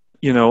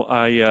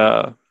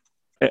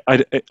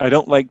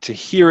don't like to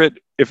hear it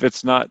if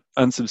it's not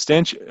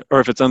unsubstantiated, or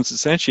if it's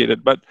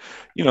unsubstantiated. But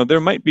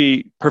there might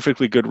be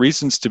perfectly good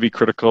reasons to be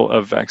critical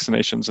of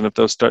vaccinations, and if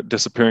those start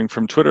disappearing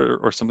from Twitter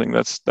or something,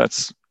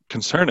 that's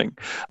concerning.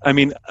 I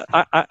mean,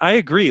 I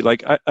agree.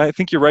 Like, I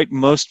think you're right.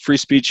 Most free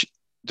speech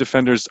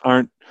defenders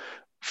aren't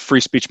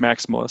free speech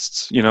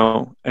maximalists,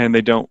 and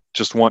they don't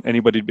just want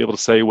anybody to be able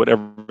to say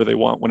whatever they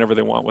want, whenever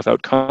they want,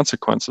 without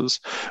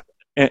consequences.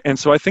 And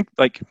so I think,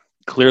 like,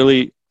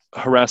 clearly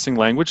harassing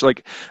language,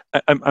 like,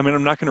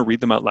 I'm not going to read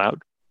them out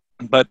loud,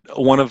 but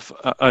one of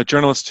a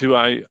journalist who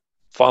I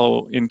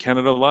follow in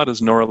Canada a lot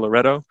is Nora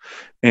Loreto,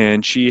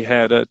 and she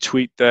had a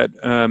tweet that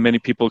many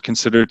people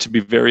considered to be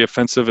very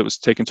offensive. It was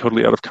taken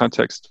totally out of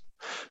context,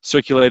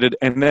 circulated,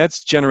 and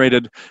that's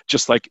generated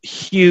just like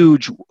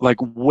huge, like,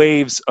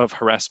 waves of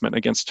harassment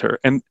against her.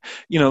 And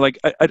like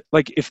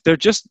if they're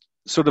just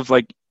sort of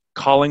like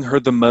calling her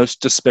the most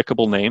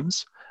despicable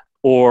names,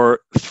 or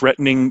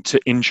threatening to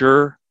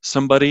injure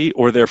somebody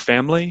or their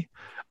family,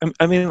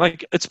 I mean,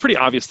 like, it's pretty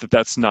obvious that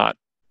that's not,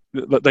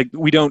 like,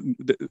 we don't,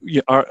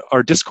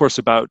 our discourse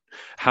about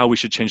how we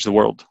should change the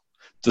world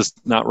does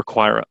not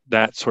require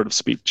that sort of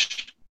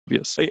speech.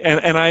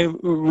 And I'm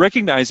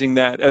recognizing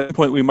that at a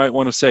point we might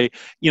want to say,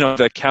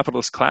 the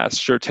capitalist class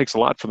sure takes a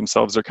lot for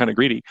themselves. They're kind of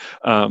greedy,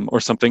 or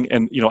something.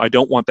 And, I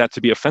don't want that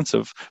to be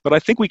offensive. But I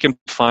think we can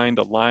find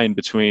a line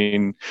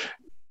between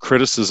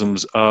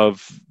criticisms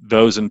of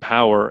those in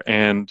power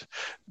and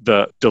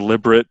the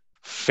deliberate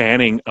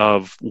fanning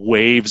of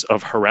waves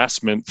of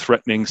harassment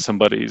threatening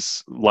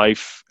somebody's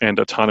life and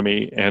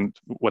autonomy and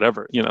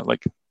whatever.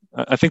 Like,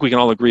 I think we can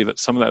all agree that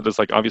some of that is,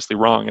 like, obviously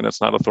wrong, and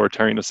it's not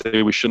authoritarian to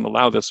say we shouldn't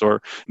allow this,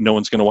 or no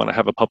one's going to want to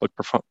have a public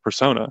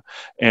persona,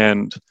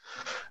 and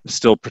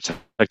still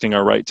protecting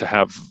our right to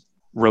have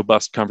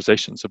robust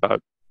conversations about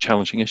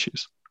challenging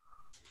issues.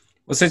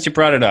 Well, since you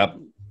brought it up,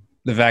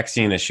 the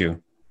vaccine issue,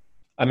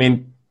 I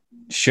mean,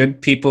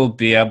 should people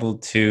be able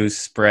to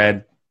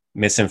spread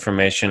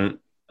misinformation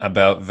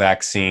about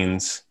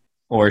vaccines,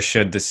 or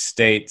should the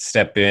state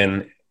step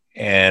in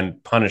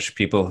and punish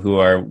people who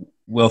are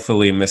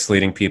willfully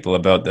misleading people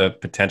about the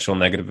potential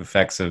negative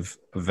effects of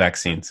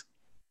vaccines?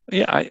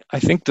 Yeah, I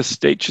think the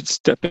state should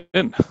step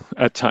in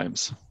at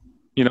times,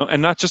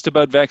 and not just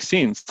about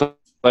vaccines.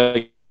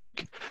 Like,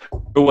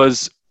 there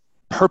was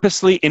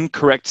purposely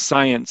incorrect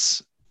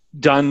science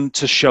done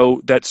to show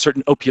that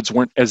certain opiates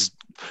weren't as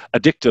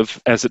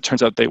addictive as it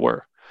turns out they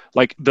were.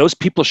 Like, those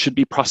people should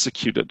be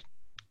prosecuted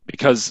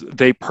because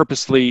they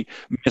purposely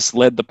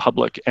misled the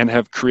public and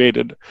have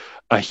created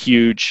a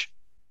huge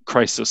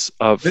crisis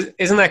of...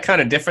 Isn't that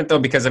kind of different, though?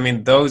 Because, I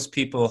mean, those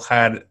people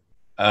had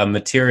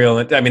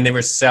material... I mean, they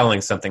were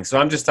selling something. So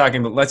I'm just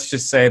talking about, let's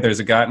just say there's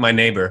a guy, my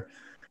neighbor,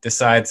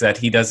 decides that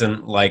he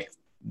doesn't like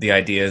the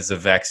ideas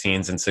of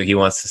vaccines, and so he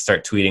wants to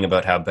start tweeting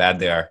about how bad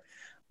they are.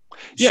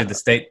 Yeah. Should the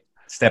state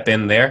step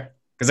in there?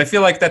 Because I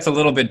feel like that's a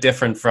little bit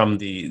different from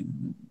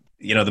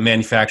the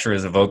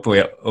manufacturers of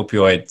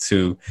opioids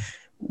who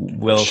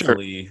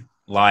willfully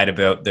lied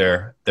about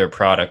their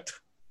product.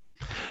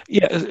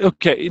 Yeah.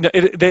 Okay.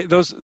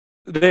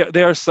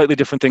 They are slightly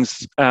different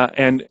things,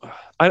 and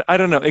I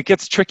don't know. It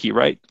gets tricky,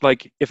 right?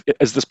 Like, if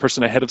is this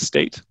person a head of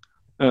state,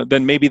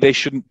 then maybe they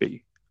shouldn't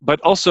be. But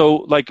also,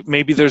 like,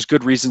 maybe there's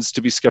good reasons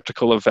to be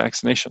skeptical of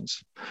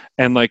vaccinations,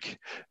 and like,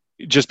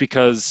 just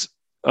because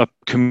a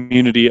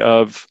community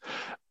of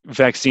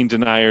vaccine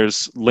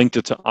deniers linked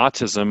it to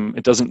autism,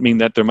 it doesn't mean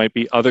that there might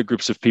be other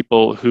groups of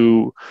people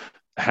who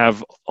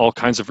have all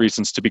kinds of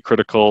reasons to be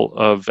critical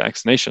of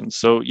vaccinations.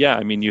 So yeah,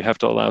 I mean, you have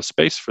to allow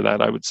space for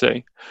that, I would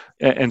say.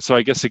 And so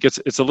I guess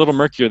it's a little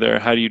murkier there.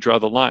 How do you draw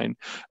the line?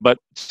 But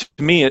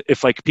to me,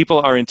 if like people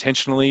are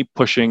intentionally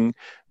pushing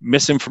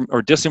misinformation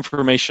or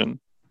disinformation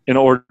in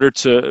order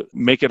to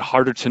make it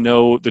harder to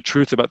know the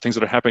truth about things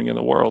that are happening in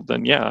the world,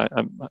 then yeah,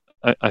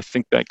 I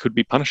think that could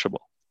be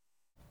punishable.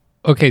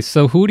 Okay,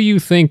 so who do you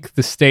think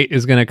the state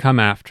is going to come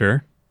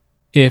after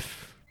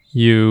if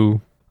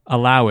you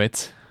allow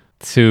it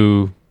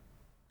to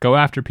go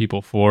after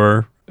people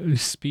for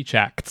speech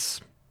acts?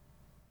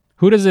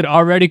 Who does it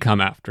already come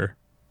after?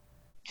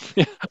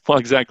 Yeah, well,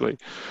 exactly.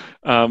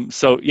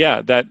 So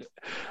yeah, that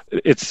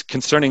it's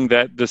concerning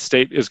that the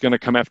state is going to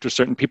come after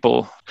certain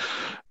people.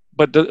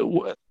 But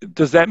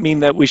does that mean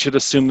that we should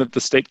assume that the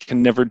state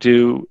can never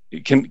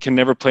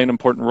play an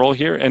important role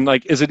here? And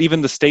like, is it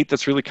even the state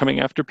that's really coming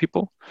after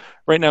people?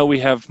 Right now, we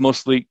have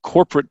mostly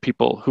corporate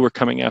people who are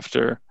coming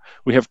after.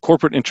 We have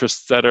corporate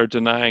interests that are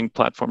denying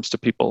platforms to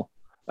people.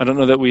 I don't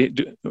know that we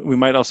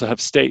might also have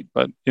state,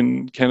 but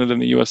in Canada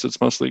and the U.S.,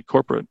 it's mostly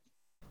corporate.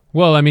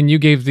 Well, I mean, you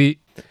gave the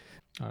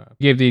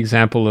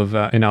example of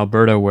in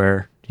Alberta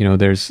where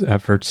there's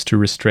efforts to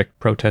restrict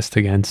protest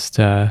against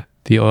the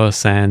oil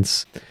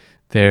sands.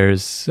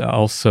 There's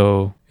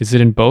also, is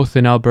it in both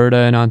in Alberta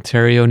and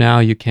Ontario now?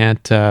 You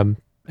can't,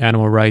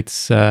 animal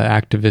rights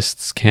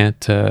activists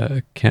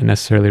can't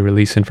necessarily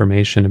release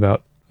information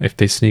about if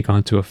they sneak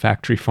onto a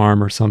factory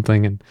farm or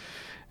something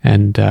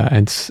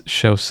and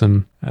show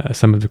some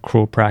of the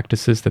cruel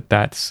practices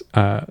that's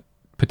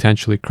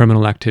potentially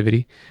criminal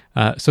activity.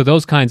 So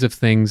those kinds of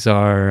things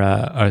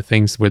are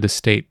things where the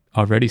state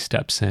already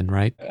steps in,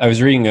 right? I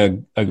was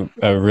reading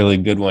a really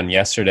good one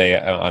yesterday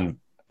on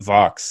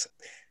Vox.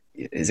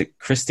 Is it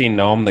Kristi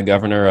Noem, the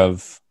governor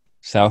of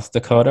South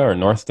Dakota or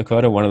North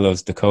Dakota? One of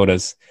those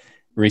Dakotas.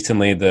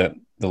 Recently, the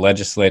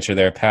legislature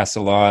there passed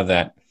a law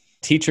that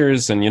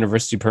teachers and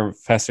university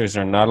professors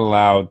are not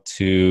allowed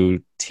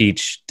to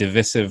teach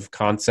divisive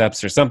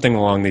concepts or something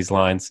along these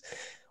lines,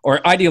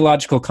 or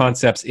ideological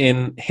concepts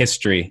in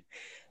history.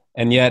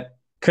 And yet,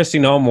 Kristi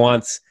Noem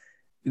wants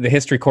the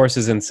history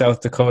courses in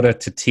South Dakota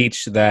to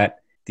teach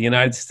that the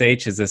United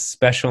States is a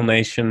special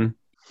nation.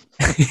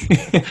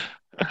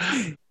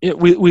 Yeah,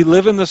 we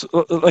live in this,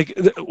 like,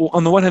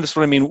 on the one hand, that's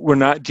what I mean. We're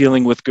not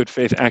dealing with good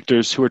faith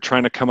actors who are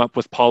trying to come up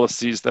with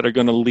policies that are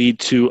going to lead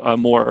to a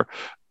more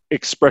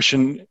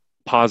expression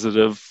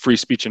positive free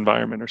speech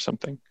environment or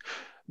something.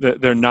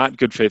 They're not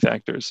good faith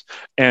actors.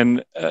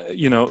 And,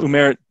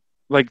 Umair,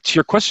 like, to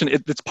your question,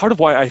 it's part of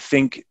why I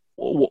think,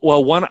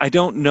 well, one, I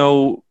don't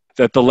know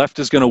that the left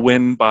is going to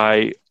win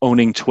by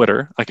owning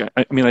Twitter. Like,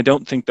 I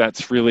don't think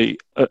that's really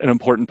an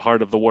important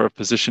part of the war of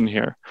position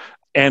here.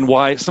 And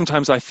why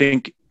sometimes I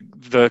think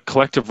the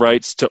collective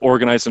rights to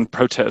organize and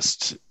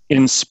protest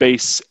in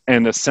space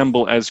and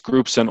assemble as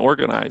groups and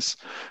organize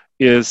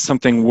is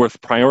something worth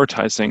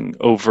prioritizing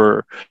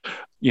over,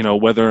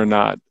 whether or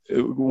not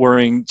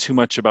worrying too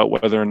much about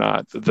whether or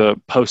not the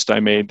post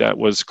I made that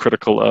was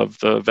critical of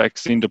the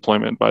vaccine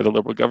deployment by the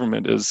Liberal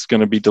government is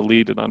going to be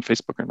deleted on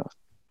Facebook or not.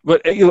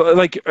 But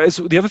like, as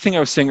the other thing I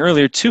was saying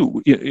earlier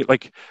too,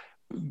 like,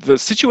 the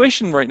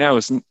situation right now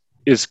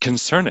is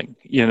concerning.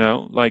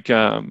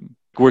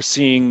 We're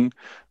seeing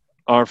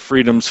our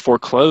freedoms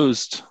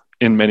foreclosed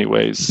in many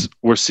ways.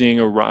 We're seeing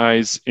a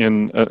rise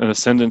in an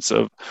ascendance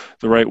of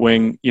the right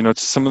wing. To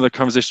some of the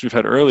conversations we've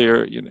had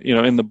earlier,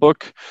 in the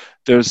book,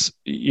 there's,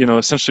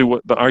 essentially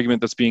what the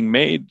argument that's being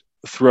made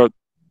throughout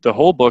the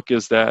whole book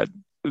is that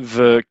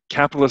the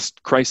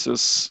capitalist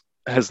crisis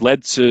has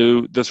led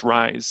to this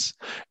rise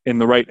in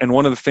the right. And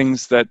one of the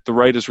things that the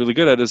right is really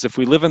good at is, if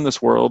we live in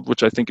this world,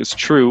 which I think is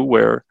true,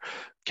 where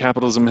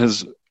capitalism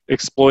has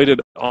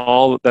exploited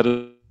all that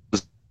is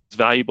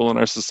valuable in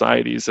our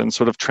societies and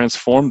sort of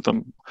transformed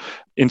them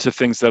into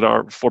things that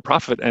are for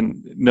profit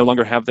and no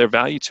longer have their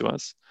value to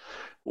us.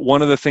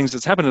 One of the things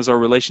that's happened is our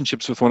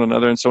relationships with one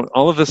another. And so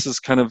all of this is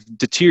kind of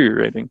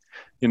deteriorating.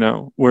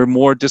 We're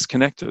more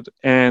disconnected.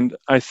 And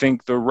I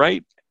think the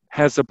right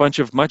has a bunch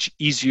of much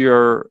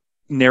easier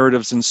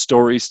narratives and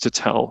stories to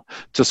tell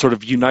to sort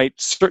of unite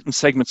certain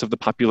segments of the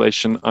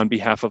population on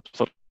behalf of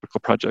political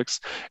projects.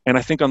 And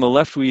I think on the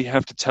left, we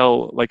have to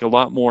tell like a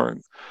lot more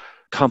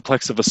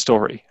complex of a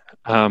story.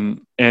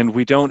 And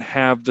we don't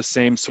have the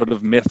same sort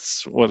of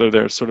myths, whether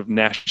they're sort of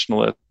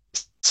nationalist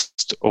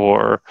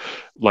or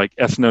like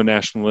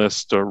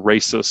ethno-nationalist or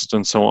racist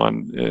and so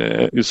on,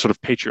 is sort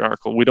of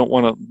patriarchal. We don't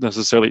want to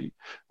necessarily,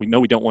 we know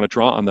we don't want to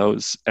draw on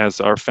those as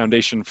our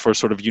foundation for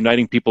sort of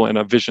uniting people in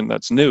a vision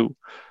that's new.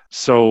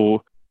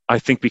 So I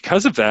think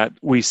because of that,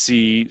 we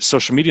see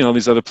social media and all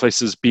these other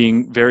places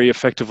being very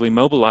effectively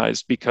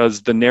mobilized,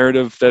 because the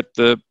narrative that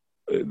the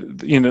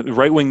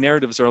right-wing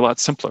narratives are a lot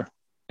simpler.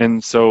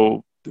 And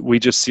so we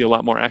just see a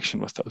lot more action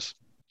with those.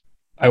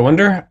 I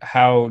wonder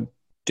how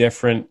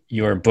different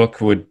your book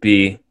would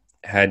be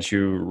had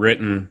you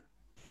written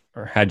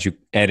or had you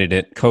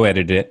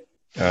co-edited it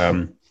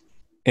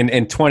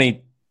in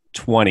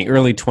 2020,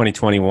 early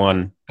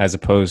 2021, as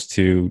opposed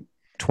to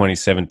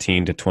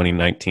 2017 to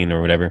 2019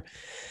 or whatever.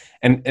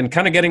 And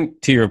kind of getting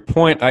to your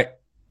point,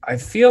 I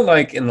feel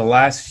like in the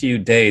last few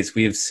days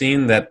we have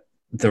seen that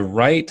the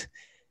right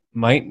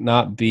might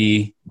not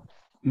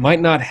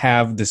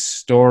have the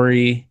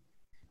story,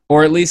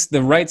 or at least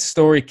the right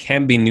story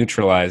can be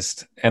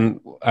neutralized. And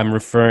I'm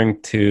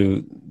referring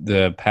to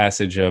the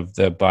passage of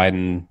the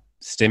Biden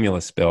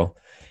stimulus bill,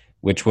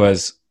 which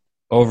was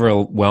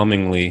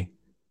overwhelmingly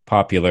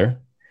popular,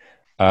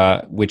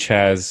 which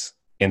has,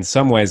 in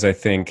some ways, I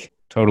think,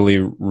 totally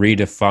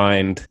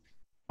redefined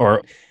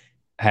or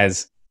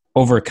has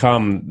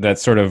overcome that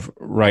sort of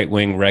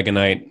right-wing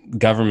Reaganite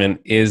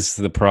government is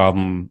the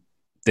problem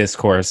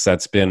discourse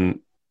that's been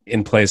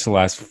in place the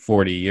last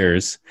 40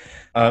 years.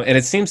 And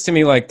it seems to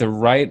me like the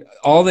right,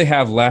 all they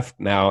have left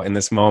now in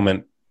this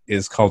moment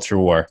is culture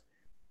war.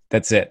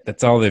 That's it.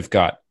 That's all they've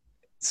got.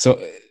 So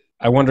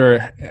I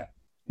wonder,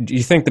 do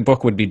you think the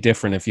book would be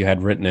different if you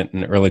had written it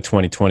in early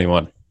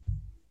 2021?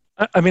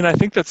 I mean, I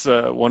think that's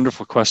a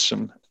wonderful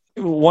question.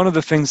 One of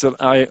the things that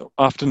I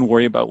often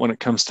worry about when it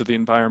comes to the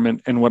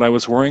environment, and what I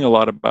was worrying a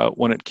lot about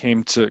when it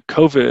came to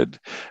COVID,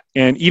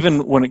 and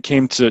even when it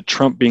came to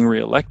Trump being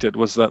reelected,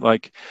 was that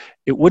like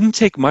it wouldn't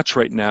take much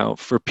right now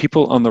for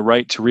people on the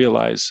right to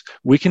realize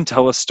we can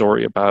tell a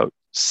story about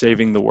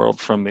saving the world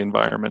from the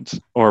environment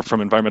or from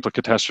environmental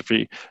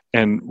catastrophe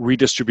and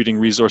redistributing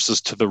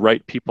resources to the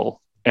right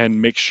people and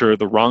make sure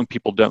the wrong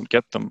people don't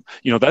get them.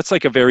 You know, that's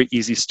like a very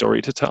easy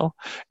story to tell.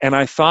 And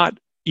I thought,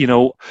 you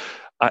know,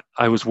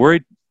 I was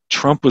worried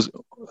Trump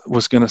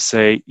was going to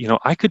say, you know,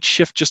 I could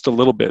shift just a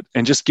little bit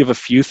and just give a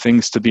few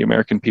things to the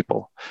American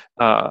people.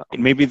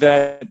 Maybe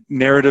that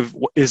narrative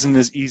isn't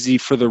as easy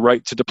for the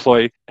right to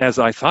deploy as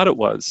I thought it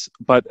was.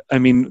 But I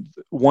mean,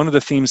 one of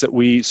the themes that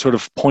we sort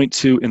of point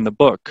to in the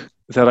book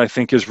that I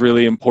think is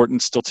really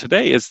important still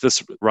today is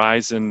this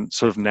rise in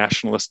sort of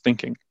nationalist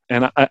thinking.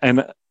 And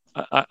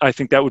I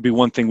think that would be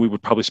one thing we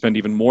would probably spend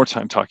even more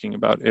time talking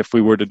about if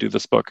we were to do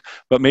this book.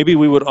 But maybe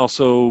we would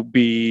also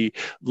be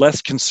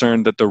less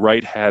concerned that the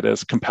right had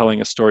as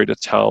compelling a story to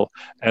tell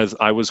as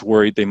I was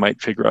worried they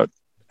might figure out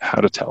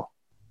how to tell.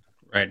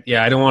 Right.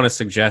 Yeah, I don't want to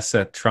suggest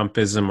that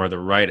Trumpism or the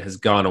right has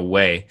gone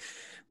away.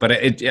 But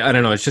I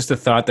don't know, it's just a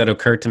thought that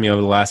occurred to me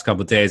over the last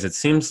couple of days. It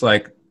seems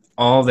like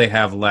all they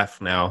have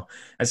left now,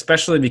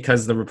 especially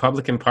because the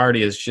Republican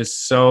Party is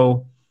just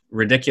so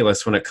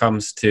ridiculous when it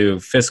comes to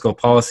fiscal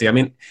policy. I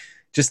mean,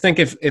 just think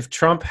if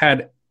Trump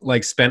had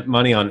like spent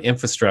money on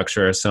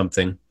infrastructure or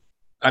something,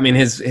 I mean,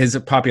 his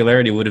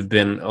popularity would have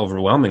been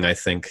overwhelming, I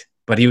think,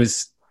 but he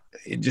was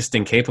just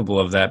incapable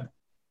of that.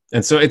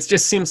 And so it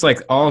just seems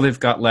like all they've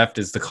got left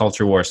is the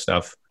culture war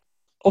stuff.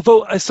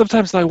 Although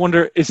sometimes I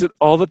wonder, is it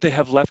all that they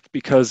have left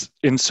because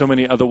in so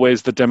many other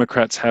ways the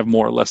Democrats have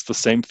more or less the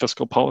same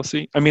fiscal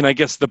policy? I mean, I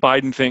guess the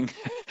Biden thing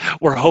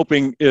we're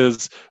hoping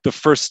is the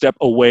first step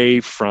away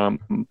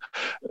from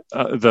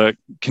the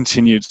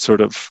continued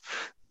sort of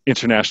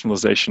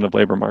internationalization of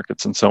labor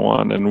markets and so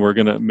on. And we're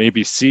going to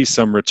maybe see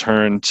some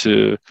return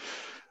to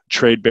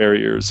trade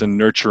barriers and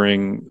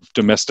nurturing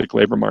domestic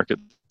labor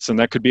markets. And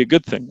that could be a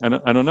good thing.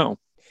 I don't know.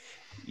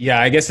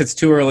 Yeah, I guess it's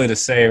too early to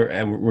say,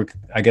 and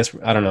I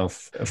don't know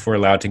if we're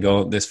allowed to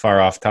go this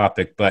far off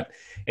topic, but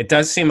it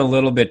does seem a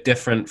little bit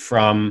different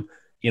from,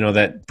 you know,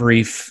 that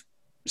brief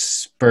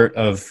spurt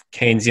of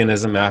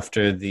Keynesianism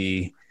after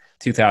the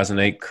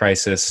 2008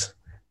 crisis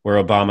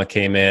where Obama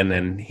came in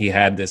and he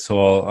had this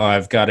whole,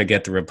 I've got to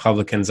get the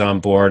Republicans on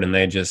board, and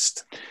they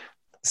just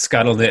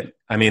scuttled it.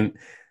 I mean,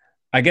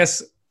 I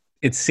guess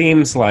it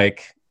seems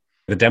like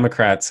the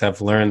Democrats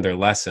have learned their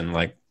lesson,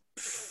 like,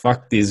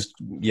 fuck these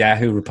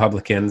Yahoo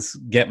Republicans,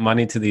 get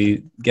money to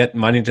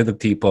the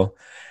people.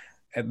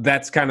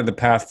 That's kind of the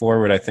path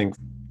forward, I think.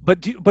 But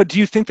do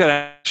you think that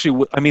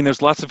actually, I mean,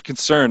 there's lots of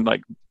concern,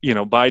 like, you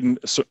know, Biden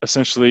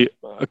essentially,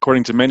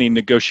 according to many,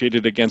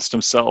 negotiated against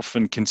himself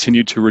and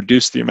continued to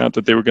reduce the amount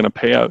that they were going to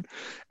pay out.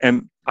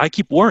 And I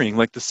keep worrying,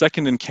 like the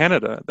second in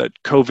Canada that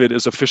COVID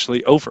is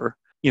officially over,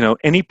 you know,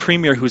 any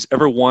premier who's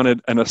ever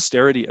wanted an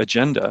austerity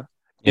agenda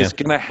is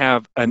going to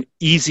have an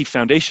easy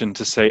foundation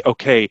to say,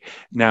 okay,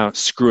 now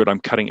screw it,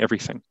 I'm cutting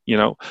everything. You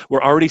know,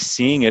 we're already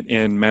seeing it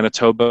in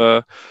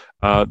Manitoba,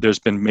 There's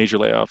been major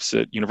layoffs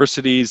at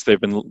universities. There've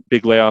been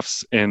big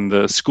layoffs in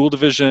the school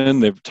division.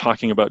 They're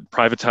talking about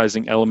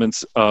privatizing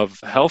elements of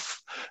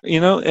health,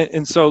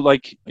 and so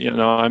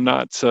I'm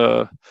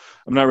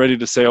not ready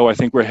to say, I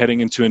think we're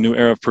heading into a new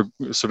era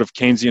of sort of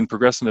Keynesian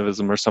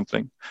progressivism or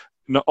something.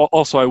 No,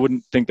 also, I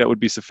wouldn't think that would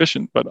be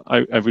sufficient, but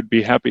I would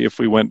be happy if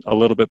we went a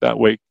little bit that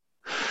way.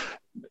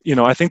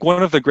 I think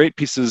one of the great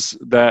pieces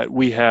that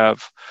we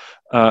have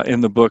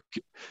in the book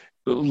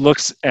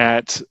looks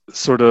at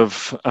sort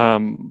of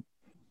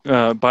by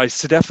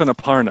Sedef and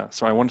Aparna.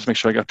 So I wanted to make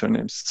sure I got their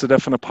names.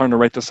 Sedef and Aparna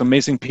write this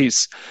amazing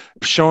piece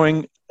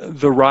showing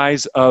the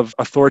rise of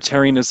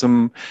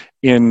authoritarianism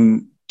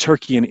in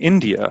Turkey and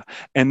India.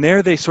 And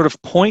there they sort of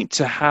point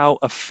to how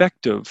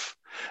effective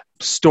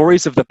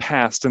stories of the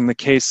past, in the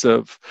case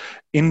of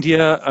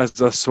India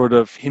as a sort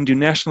of Hindu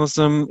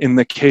nationalism, in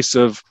the case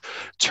of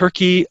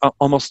Turkey,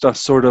 almost a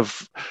sort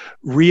of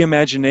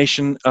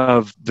reimagination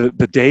of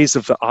the days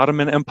of the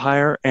Ottoman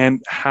Empire,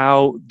 and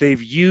how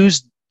they've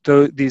used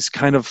these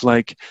kind of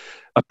like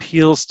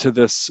appeals to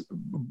this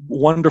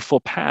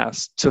wonderful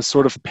past to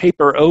sort of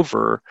paper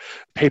over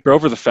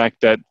the fact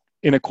that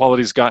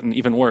inequality's gotten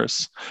even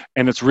worse,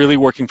 and it's really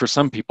working for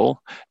some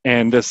people,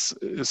 and this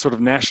sort of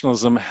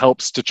nationalism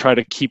helps to try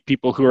to keep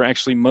people who are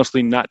actually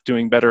mostly not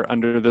doing better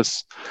under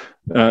this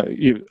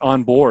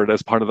on board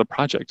as part of the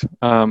project.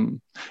 And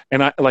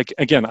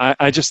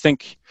I just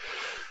think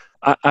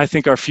I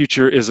think our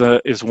future is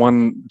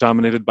one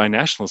dominated by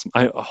nationalism.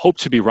 I hope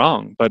to be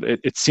wrong, but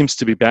it seems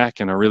to be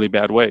back in a really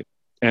bad way,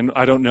 and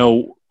I don't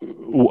know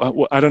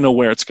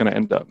where it's going to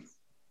end up.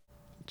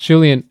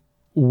 Julian,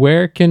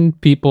 where can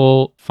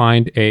people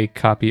find a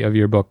copy of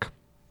your book?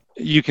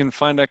 You can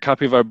find a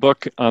copy of our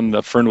book on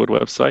the Fernwood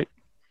website.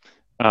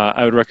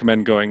 I would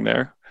recommend going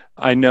there.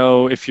 I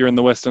know if you're in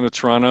the West End of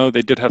Toronto,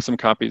 they did have some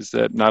copies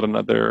at Not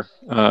Another.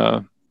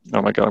 Oh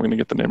my God, I'm going to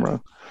get the name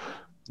wrong.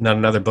 Not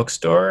Another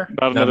Bookstore?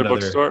 Not Another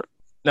Bookstore.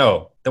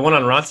 No, the one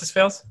on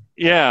Roncesvalles?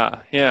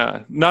 Yeah.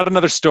 Not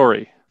Another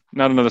Story.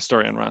 Not Another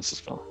Story on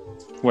Roncesvalles.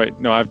 Wait,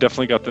 no, I've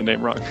definitely got the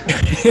name wrong.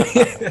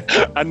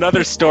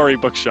 Another Story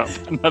bookshop.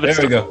 There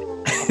we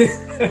go.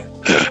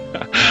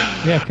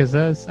 Yeah, because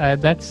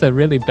that's a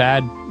really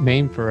bad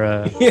name for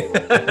a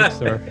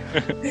bookstore.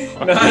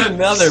 Not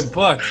Another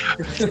Book.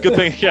 Good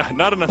thing,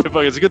 Not Another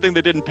Book. It's a good thing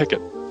they didn't pick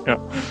it.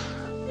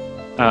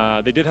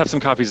 Yeah. They did have some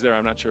copies there.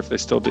 I'm not sure if they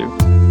still do.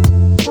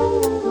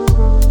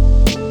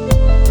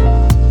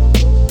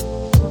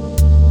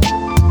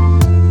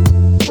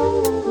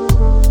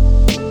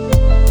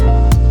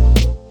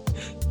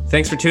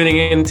 Thanks for tuning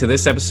in to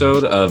this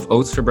episode of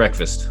Oats for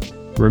Breakfast.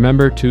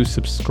 Remember to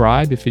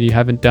subscribe if you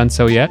haven't done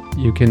so yet.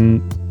 You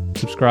can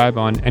subscribe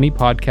on any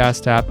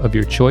podcast app of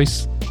your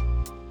choice.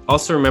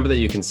 Also remember that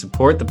you can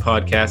support the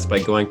podcast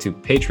by going to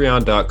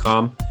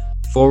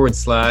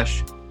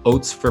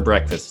patreon.com/Oats for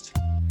Breakfast.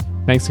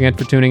 Thanks again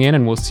for tuning in,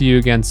 and we'll see you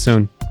again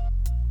soon.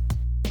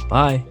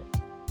 Bye.